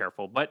real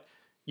careful. But,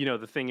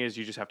 the thing is,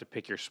 you just have to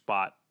pick your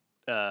spot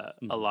a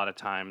lot of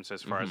times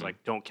as far as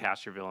like, don't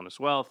cast your Villainous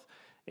Wealth.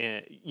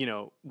 And,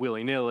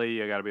 willy-nilly,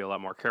 you got to be a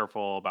lot more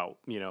careful about,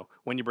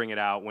 when you bring it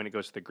out, when it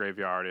goes to the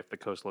graveyard, if the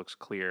coast looks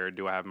clear,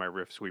 do I have my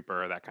Rift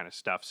Sweeper, that kind of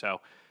stuff.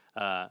 So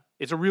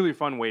it's a really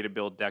fun way to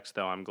build decks,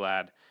 though. I'm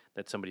glad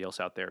that somebody else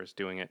out there is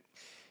doing it.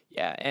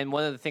 Yeah, and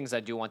one of the things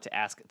I do want to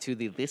ask to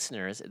the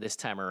listeners this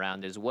time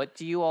around is, what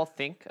do you all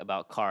think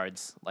about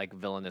cards like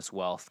Villainous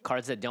Wealth?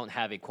 Cards that don't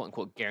have a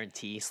quote-unquote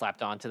guarantee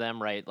slapped onto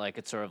them, right? Like,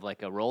 it's sort of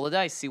like a roll of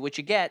dice, see what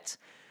you get.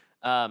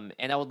 And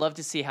I would love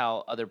to see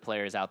how other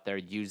players out there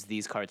use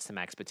these cards to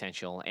max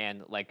potential.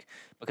 And, like,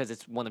 because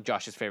it's one of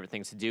Josh's favorite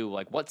things to do,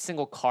 like, what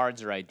single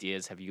cards or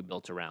ideas have you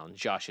built around?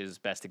 Josh's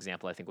best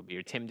example, I think, would be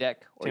your Tim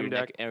deck or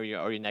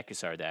your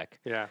Nekusar deck.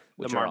 Yeah,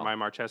 my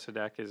Marchesa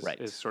deck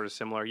is sort of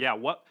similar. Yeah,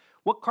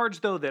 what cards,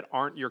 though, that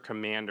aren't your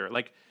commander?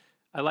 Like,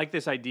 I like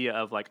this idea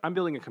of, like, I'm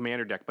building a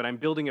commander deck, but I'm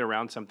building it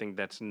around something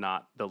that's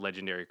not the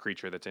legendary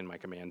creature that's in my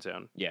command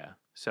zone. Yeah.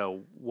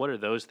 So what are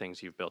those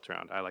things you've built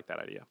around? I like that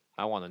idea.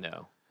 I want to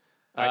know.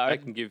 I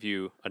can give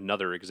you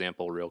another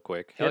example real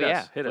quick. Hit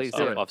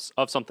us.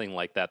 Of something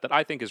like that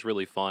I think is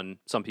really fun.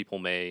 Some people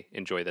may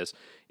enjoy this,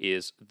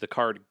 is the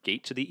card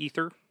Gate to the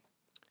Ether.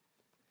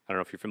 I don't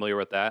know if you're familiar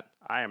with that.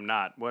 I am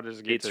not. What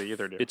does Gate to the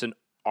Ether do? It's an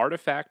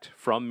artifact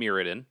from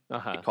Mirrodin.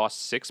 It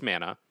costs 6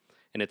 mana,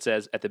 and it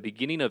says, at the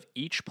beginning of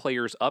each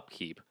player's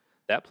upkeep,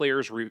 that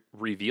player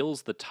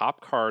reveals the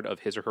top card of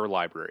his or her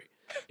library.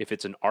 If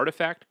it's an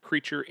artifact,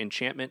 creature,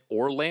 enchantment,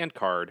 or land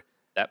card,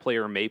 that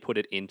player may put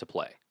it into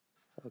play.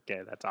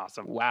 Okay, that's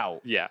awesome. Wow.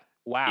 Yeah.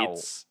 Wow.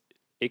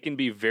 It can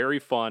be very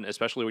fun,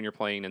 especially when you're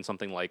playing in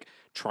something like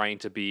trying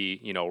to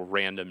be,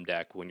 random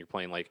deck, when you're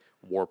playing like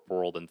Warp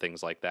World and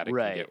things like that. It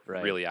can get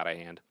really out of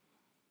hand.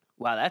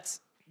 Wow,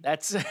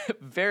 that's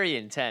very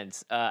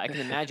intense. I can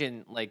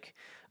imagine like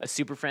a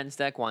Super Friends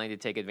deck wanting to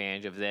take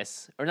advantage of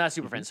this, or not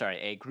Super Friends, sorry,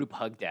 a group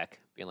hug deck,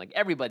 being like,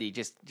 everybody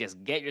just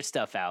get your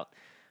stuff out.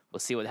 We'll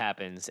see what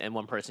happens. And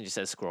one person just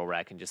says Scroll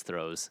Rack and just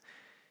throws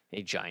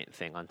a giant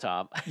thing on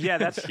top. Yeah,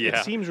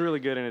 it seems really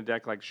good in a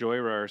deck like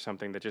Joyra or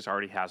something that just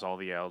already has all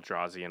the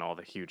Eldrazi and all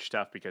the huge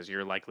stuff, because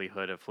your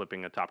likelihood of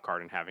flipping a top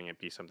card and having it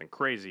be something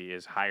crazy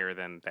is higher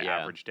than the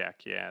average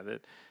deck. Yeah,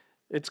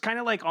 it's kind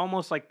of like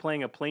almost like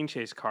playing a plane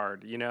chase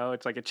card.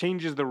 It's like it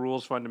changes the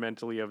rules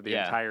fundamentally of the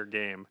entire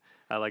game.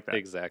 I like that.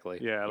 Exactly.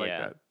 Yeah, I like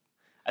that.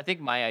 I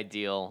think my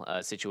ideal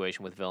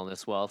situation with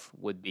Villainous Wealth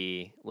would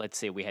be, let's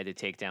say we had to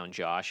take down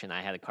Josh, and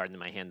I had a card in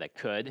my hand that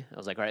could. I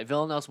was like, all right,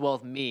 Villainous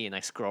Wealth me, and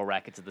I scroll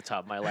rack it to the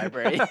top of my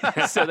library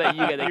so that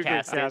you get to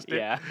cast it.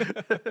 Yeah.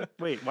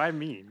 Wait, why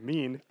me?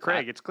 Mean?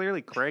 Craig. It's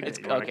clearly Craig. It's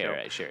okay, all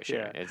right, sure.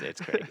 Yeah.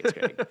 It's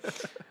Craig.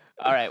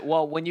 All right,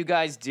 well, when you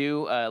guys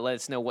do, let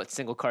us know what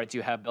single cards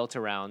you have built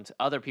around.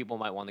 Other people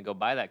might want to go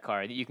buy that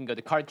card. You can go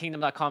to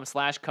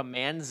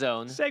cardkingdom.com/command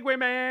zone. Segway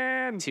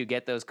man! To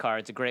get those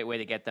cards. A great way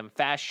to get them.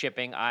 Fast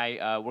shipping.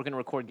 We're going to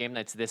record game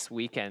nights this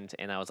weekend,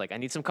 and I was like, I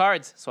need some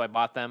cards. So I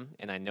bought them,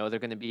 and I know they're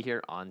going to be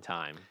here on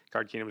time.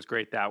 Card Kingdom is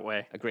great that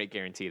way. A great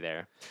guarantee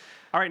there.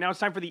 All right, now it's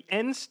time for the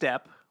end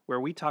step, where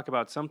we talk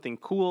about something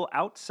cool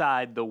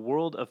outside the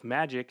world of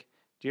Magic.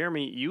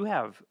 Jeremy, you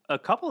have a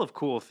couple of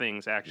cool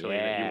things, actually,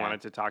 that you wanted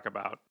to talk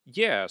about.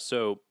 Yeah,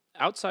 so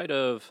outside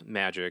of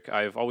Magic,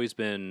 I've always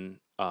been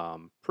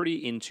pretty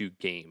into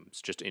games,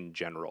 just in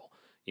general.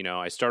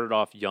 I started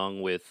off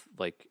young with,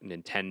 like,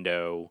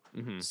 Nintendo,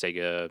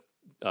 Sega,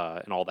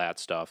 and all that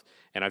stuff,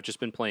 and I've just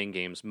been playing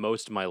games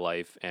most of my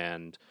life,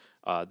 and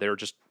they're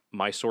just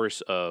my source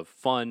of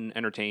fun,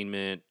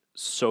 entertainment,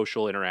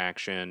 social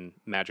interaction.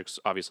 Magic's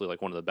obviously like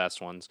one of the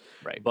best ones,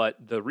 right? But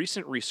the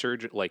recent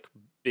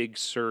big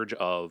surge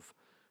of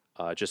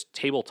just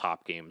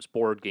tabletop games,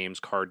 board games,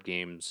 card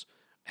games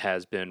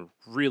has been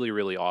really,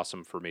 really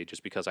awesome for me,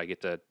 just because I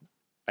get to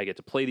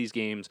play these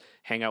games,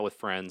 hang out with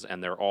friends,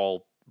 and they're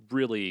all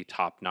really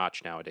top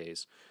notch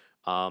nowadays.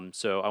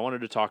 So I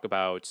wanted to talk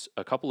about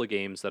a couple of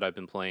games that I've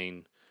been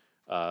playing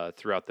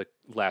throughout the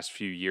last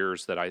few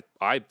years that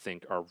I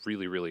think are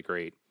really, really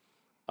great.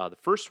 The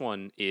first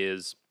one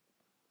is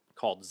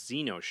called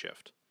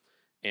Xenoshift,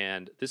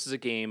 and this is a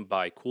game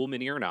by Cool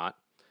Mini or Not.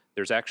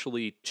 There's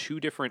actually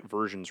 2 different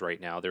versions right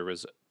now. There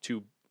was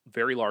 2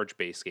 very large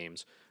base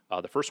games.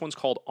 The first one's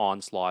called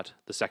Onslaught.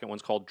 The second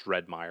one's called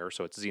Dreadmire.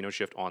 So it's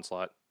Xenoshift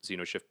Onslaught,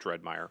 Xenoshift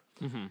Dreadmire.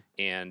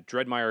 And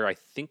Dreadmire, I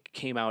think,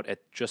 came out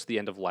at just the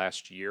end of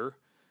last year.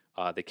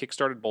 They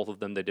kickstarted both of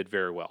them. They did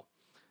very well.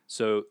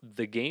 So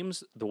the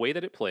way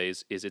that it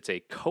plays is it's a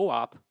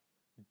co-op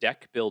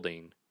deck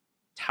building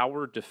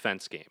tower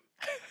defense game.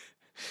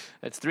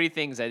 That's 3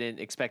 things I didn't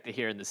expect to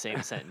hear in the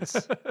same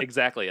sentence.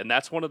 Exactly. And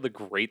that's one of the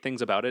great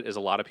things about it, is a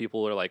lot of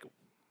people are like,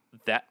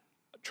 that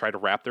try to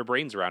wrap their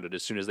brains around it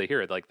as soon as they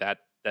hear it. Like that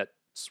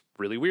it's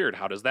really weird.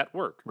 How does that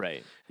work?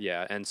 Right.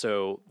 Yeah, and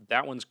so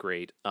that one's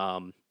great.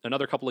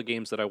 Another couple of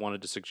games that I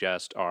wanted to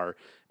suggest are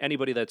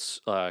anybody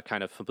that's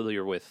kind of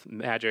familiar with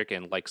Magic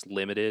and likes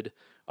Limited.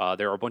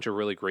 There are a bunch of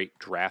really great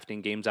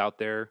drafting games out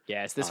there.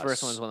 Yes, this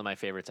first one is one of my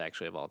favorites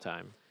actually of all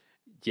time.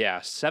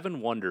 Yeah,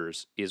 Seven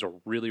Wonders is a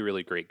really,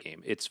 really great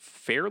game. It's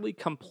fairly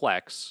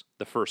complex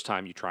the first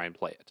time you try and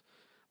play it.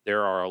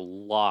 There are a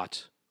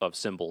lot of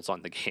symbols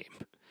on the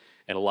game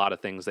and a lot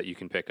of things that you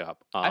can pick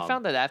up. I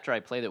found that after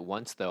I played it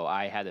once, though,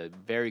 I had a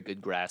very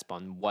good grasp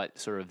on what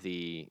sort of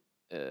the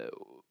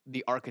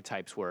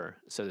archetypes were,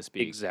 so to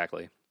speak.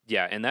 Exactly.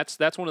 Yeah, and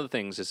that's one of the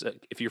things is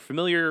if you're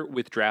familiar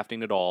with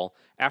drafting at all,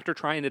 after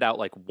trying it out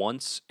like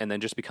once and then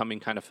just becoming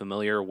kind of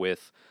familiar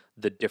with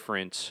the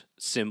different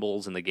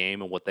symbols in the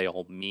game and what they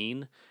all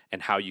mean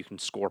and how you can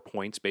score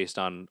points based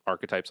on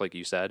archetypes, like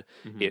you said,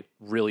 it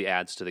really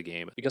adds to the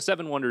game. Because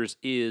Seven Wonders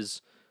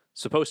is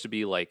supposed to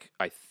be like,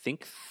 I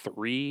think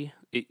 3.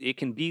 It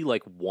can be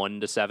like 1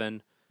 to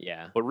 7.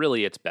 Yeah. But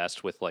really it's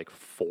best with like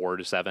 4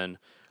 to 7.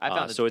 I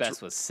found it's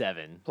best with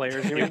 7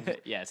 players. You mean?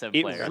 Yeah, 7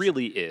 It players.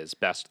 really is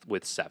best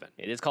with 7.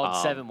 It is called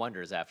Seven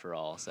Wonders after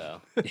all,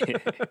 so.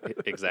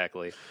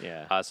 Exactly.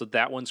 Yeah. So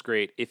that one's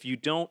great. If you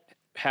don't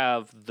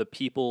have the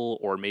people,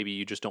 or maybe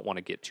you just don't want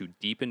to get too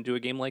deep into a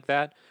game like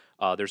that,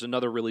 there's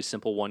another really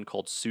simple one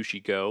called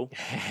Sushi Go.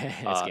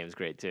 This game's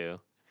great too.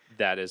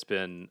 That has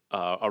been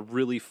a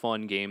really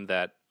fun game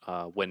that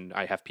when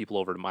I have people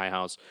over to my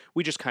house,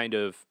 we just kind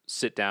of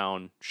sit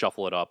down,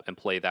 shuffle it up, and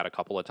play that a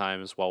couple of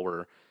times while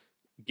we're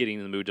getting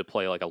in the mood to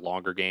play like a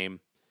longer game.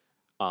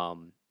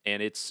 And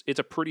it's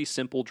a pretty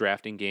simple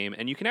drafting game,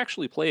 and you can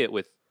actually play it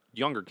with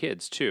younger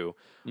kids too.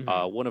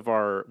 One of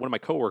my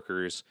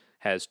coworkers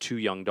has 2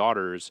 young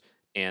daughters,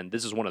 and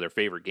this is one of their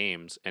favorite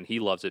games, and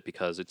he loves it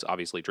because it's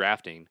obviously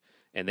drafting,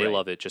 and they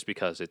love it just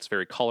because it's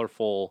very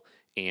colorful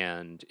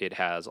and it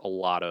has a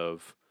lot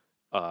of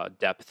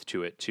depth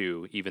to it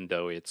too, even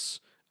though it's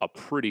a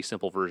pretty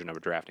simple version of a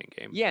drafting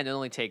game. Yeah, and it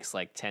only takes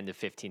like 10 to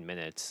 15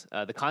 minutes.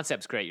 The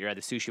concept's great. You're at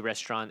a sushi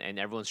restaurant, and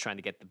everyone's trying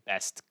to get the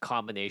best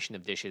combination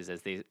of dishes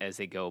as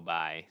they go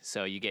by.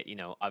 So you get,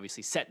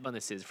 obviously set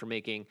bonuses for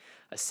making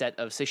a set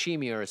of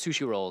sashimi or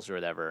sushi rolls or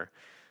whatever.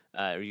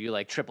 Or you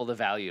like triple the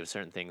value of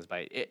certain things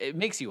by it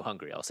makes you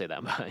hungry. I'll say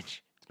that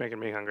much. It's making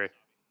me hungry.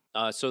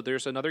 So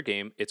there's another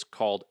game. It's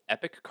called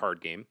Epic Card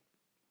Game,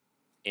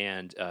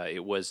 and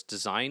it was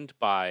designed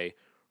by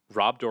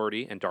Rob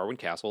Doherty and Darwin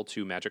Castle,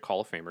 2 Magic Hall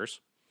of Famers.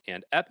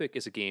 And Epic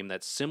is a game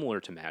that's similar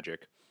to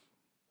Magic,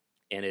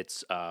 and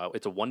it's a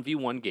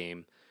 1v1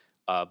 game,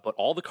 but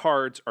all the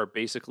cards are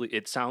basically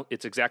it's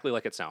exactly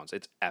like it sounds.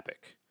 It's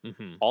epic.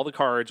 All the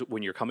cards,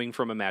 when you're coming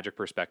from a Magic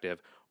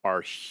perspective,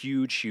 are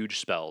huge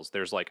spells.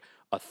 There's like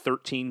a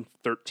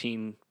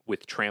 13/13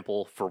 with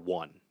trample for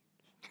 1.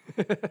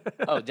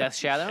 Oh, Death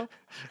Shadow?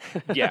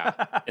 Yeah,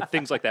 and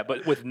things like that,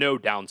 but with no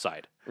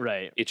downside.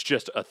 Right. It's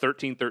just a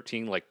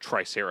 13/13 like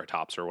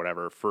Triceratops or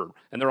whatever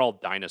and they're all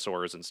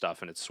dinosaurs and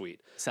stuff, and it's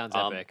sweet. Sounds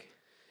epic.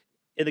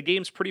 And the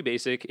game's pretty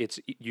basic.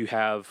 You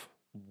have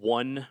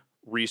 1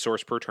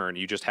 resource per turn.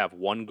 You just have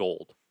 1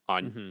 gold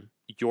on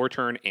your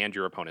turn and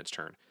your opponent's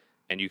turn,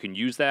 and you can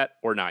use that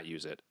or not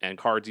use it. And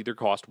cards either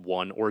cost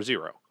 1 or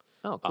 0.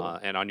 Oh, cool.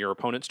 And on your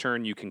opponent's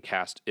turn, you can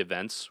cast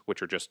events,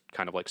 which are just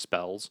kind of like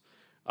spells.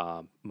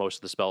 Most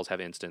of the spells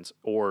have instants,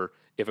 or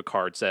if a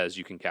card says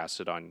you can cast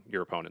it on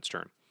your opponent's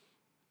turn.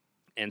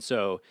 And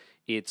so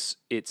it's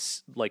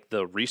like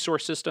the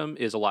resource system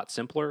is a lot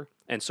simpler,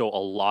 and so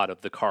a lot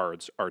of the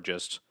cards are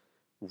just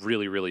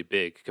really, really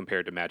big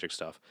compared to Magic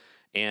stuff.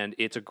 And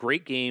it's a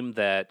great game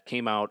that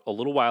came out a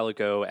little while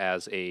ago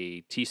as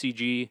a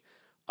TCG,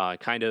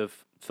 kind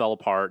of fell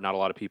apart. Not a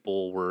lot of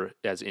people were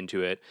as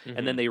into it.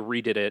 And then they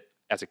redid it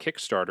as a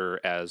Kickstarter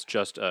as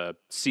just a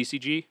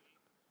CCG.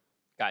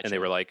 Gotcha. And they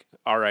were like,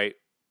 all right,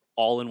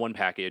 all in one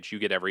package, you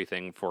get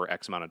everything for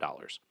X amount of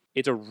dollars.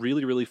 It's a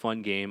really, really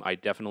fun game. I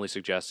definitely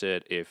suggest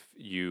it if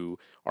you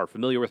are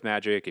familiar with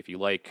Magic, if you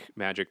like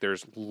Magic.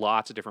 There's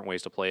lots of different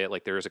ways to play it.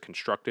 Like there is a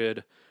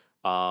constructed,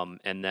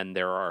 and then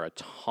there are a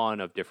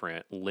ton of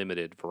different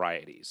limited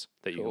varieties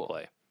that you can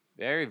play.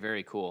 Very,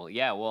 very cool.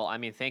 Yeah, well, I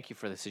mean, thank you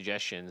for the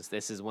suggestions.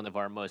 This is one of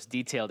our most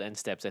detailed end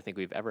steps I think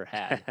we've ever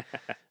had.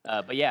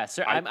 But yeah,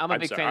 sir, I'm a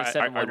big fan of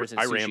Seven Wonders and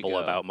Sushi I ramble Go.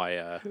 about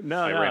my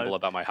ramble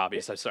about my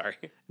hobbies. I'm sorry.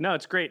 No,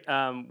 it's great.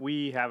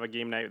 We have a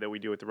game night that we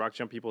do with the Rock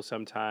Jump people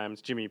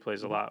sometimes. Jimmy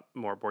plays a lot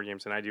more board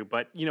games than I do,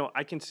 but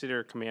I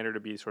consider Commander to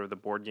be sort of the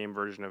board game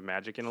version of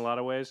Magic in a lot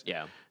of ways.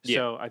 Yeah.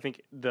 So I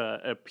think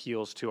the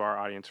appeals to our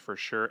audience for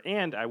sure.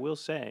 And I will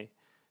say,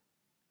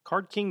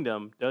 Card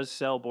Kingdom does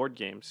sell board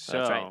games. So,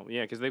 that's right.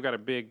 Yeah, because they've got a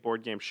big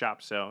board game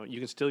shop. So you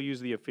can still use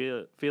the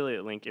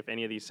affiliate link if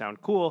any of these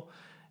sound cool.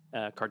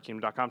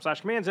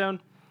 cardkingdom.com/command zone.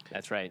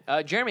 That's right.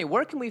 Jeremy,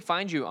 where can we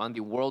find you on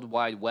the World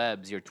Wide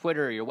Webs? Your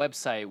Twitter, your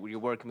website,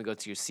 where can we go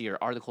to see your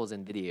articles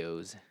and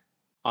videos?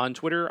 On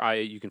Twitter,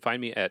 you can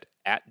find me at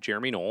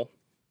Jeremy Noell.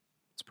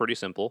 It's pretty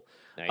simple.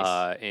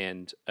 Nice.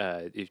 And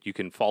if you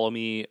can follow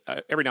me,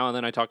 every now and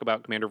then I talk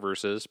about Commander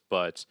Versus,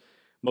 but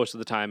most of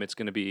the time it's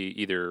going to be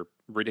either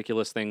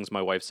ridiculous things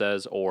my wife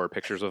says or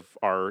pictures of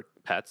our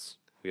pets.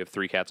 We have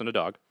 3 cats and a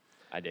dog.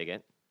 I dig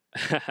it.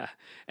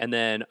 And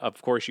then,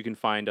 of course, you can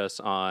find us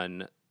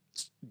on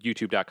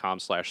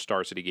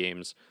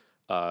youtube.com/StarCityGames.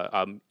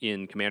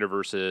 In Commander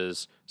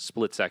vs.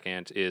 Split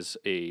Second is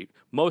a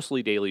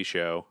mostly daily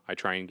show. I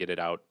try and get it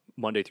out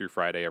Monday through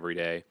Friday every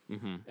day.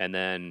 Mm-hmm. And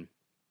then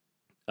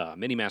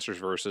Mini Masters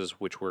Versus,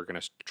 which we're going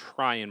to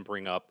try and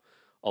bring up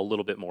a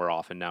little bit more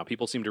often now.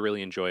 People seem to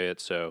really enjoy it,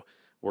 so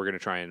we're going to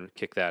try and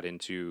kick that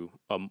into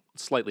a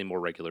slightly more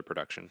regular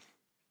production.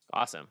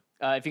 Awesome.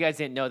 If you guys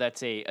didn't know,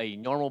 that's a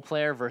normal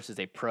player versus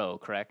a pro,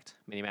 correct?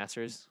 Mini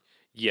Masters?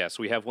 Yes,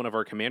 we have one of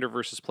our Commander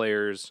versus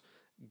players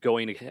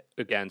going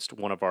against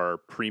one of our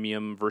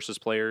premium versus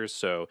players.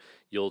 So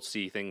you'll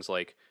see things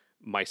like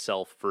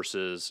myself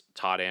versus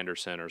Todd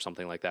Anderson or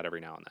something like that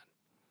every now and then.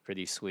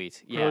 Pretty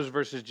sweet. Yeah. Pros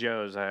versus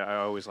Joes. I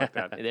always like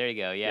that. There you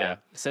go. Yeah.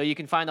 So you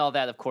can find all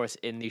that, of course,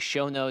 in the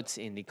show notes,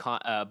 in the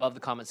above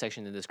the comment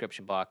section in the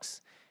description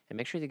box. And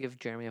make sure to give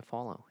Jeremy a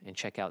follow and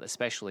check out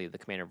especially the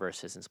Commander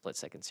Versus and Split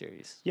Second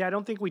series. Yeah, I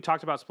don't think we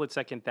talked about Split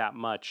Second that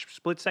much.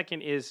 Split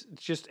Second is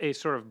just a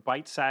sort of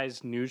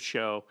bite-sized news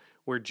show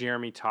where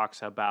Jeremy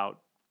talks about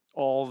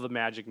all the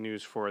Magic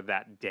news for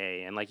that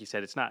day. And like you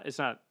said, it's not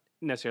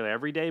necessarily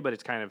every day, but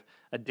it's kind of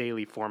a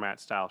daily format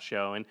style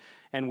show.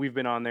 And we've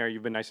been on there.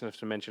 You've been nice enough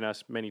to mention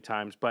us many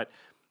times. But,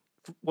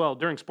 well,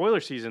 during spoiler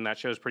season, that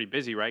show's pretty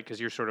busy, right?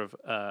 Because you're sort of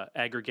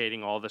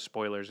aggregating all the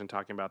spoilers and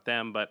talking about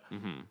them. But,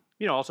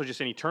 you know, also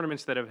just any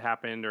tournaments that have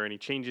happened or any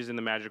changes in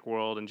the Magic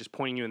world and just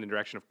pointing you in the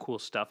direction of cool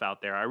stuff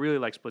out there. I really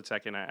like Split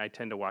Second. I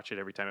tend to watch it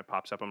every time it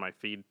pops up on my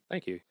feed.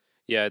 Thank you.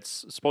 Yeah,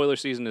 spoiler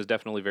season is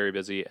definitely very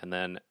busy. And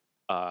then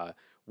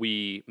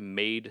we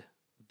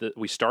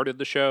started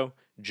the show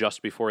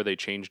just before they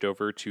changed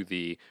over to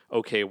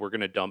we're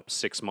going to dump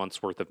 6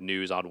 months worth of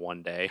news on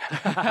one day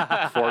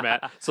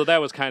format. So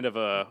that was kind of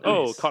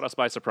caught us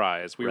by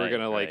surprise. We were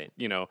going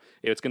to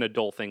it's going to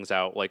dull things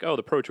out like,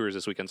 the Pro Tour is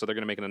this weekend, so they're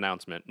going to make an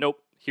announcement.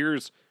 Nope.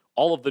 Here's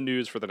all of the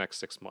news for the next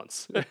 6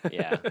 months.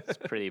 Yeah, it's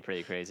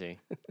pretty crazy.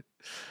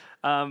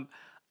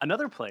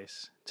 Another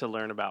place to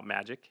learn about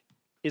Magic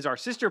is our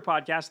sister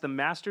podcast, The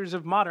Masters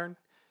of Modern.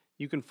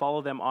 You can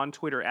follow them on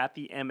Twitter at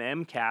the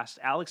MMCast.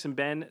 Alex and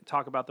Ben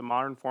talk about the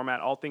Modern format,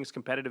 all things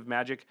competitive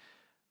Magic.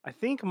 I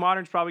think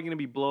Modern's probably going to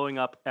be blowing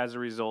up as a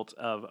result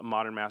of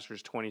Modern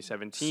Masters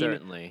 2017.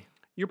 Certainly.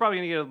 You're probably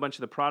going to get a bunch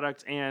of the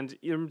products, and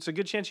it's a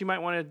good chance you might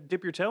want to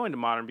dip your toe into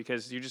Modern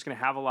because you're just going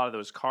to have a lot of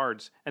those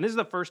cards. And this is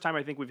the first time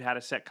I think we've had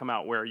a set come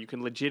out where you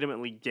can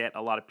legitimately get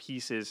a lot of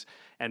pieces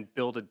and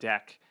build a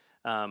deck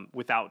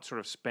without sort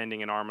of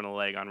spending an arm and a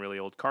leg on really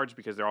old cards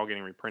because they're all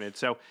getting reprinted.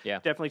 So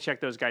definitely check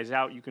those guys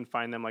out. You can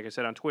find them, like I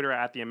said, on Twitter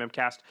at the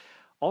MMCast.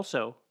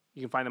 Also,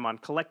 you can find them on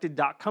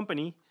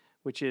collected.company,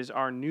 which is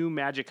our new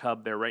Magic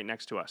hub. They're right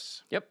next to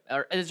us. Yep.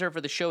 Our editor for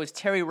the show is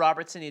Terry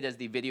Robertson. He does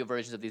the video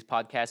versions of these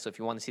podcasts. So if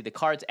you want to see the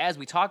cards as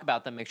we talk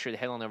about them, make sure to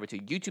head on over to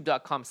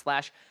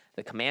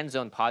youtube.com/the Command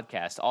Zone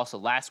podcast. Also,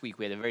 last week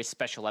we had a very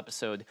special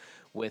episode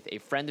with a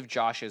friend of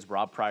Josh's,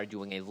 Rob Pryor,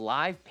 doing a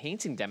live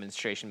painting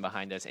demonstration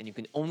behind us, and you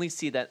can only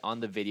see that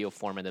on the video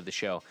format of the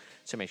show.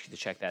 So make sure to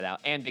check that out.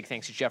 And big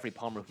thanks to Jeffrey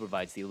Palmer, who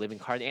provides the living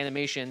card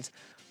animations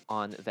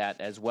on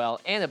that as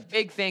well. And a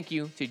big thank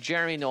you to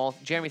Jeremy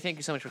Noell. Jeremy, thank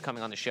you so much for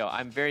coming on the show.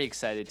 I'm very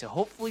excited to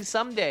hopefully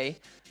someday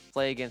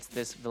play against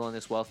this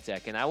Villainous Wealth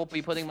deck, and I will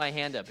be putting my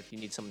hand up if you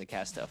need someone to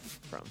cast stuff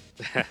from.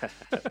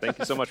 Thank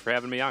you so much for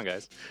having me on,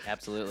 guys.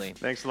 Absolutely.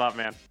 Thanks a lot,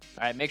 man.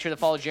 All right, make sure to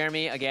follow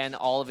Jeremy. Again,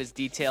 all of his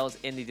details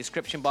in the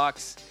description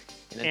box.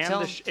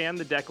 And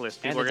the deck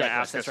list. People are going to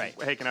ask us, right.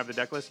 Hey, can I have the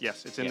deck list?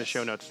 Yes, it's in the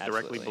show notes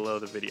directly below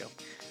the video.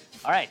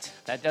 All right,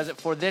 that does it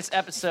for this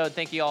episode.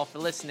 Thank you all for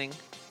listening.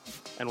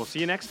 And we'll see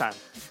you next time.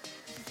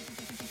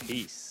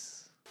 Peace.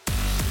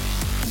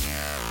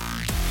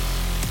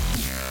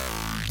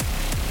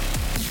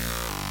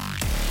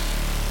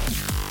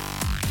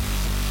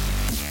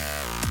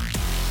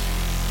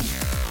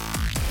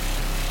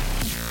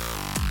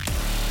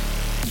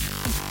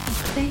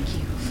 Thank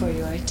you for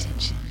your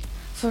attention.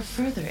 For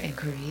further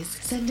inquiries,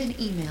 send an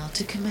email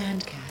to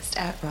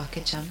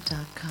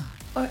commandcast@rocketjump.com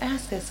or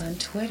ask us on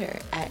Twitter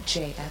at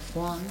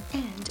JFWong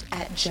and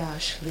at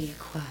Josh Lee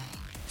Kwai.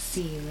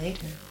 See you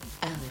later,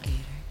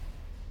 alligator.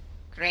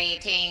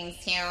 Greetings,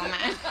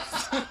 humans.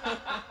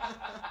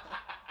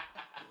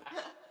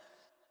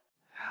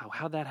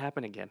 How'd that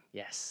happen again?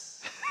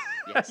 Yes.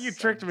 Yes. You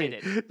tricked me. I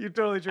did it. You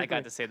totally tricked me. I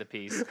got to say the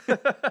piece.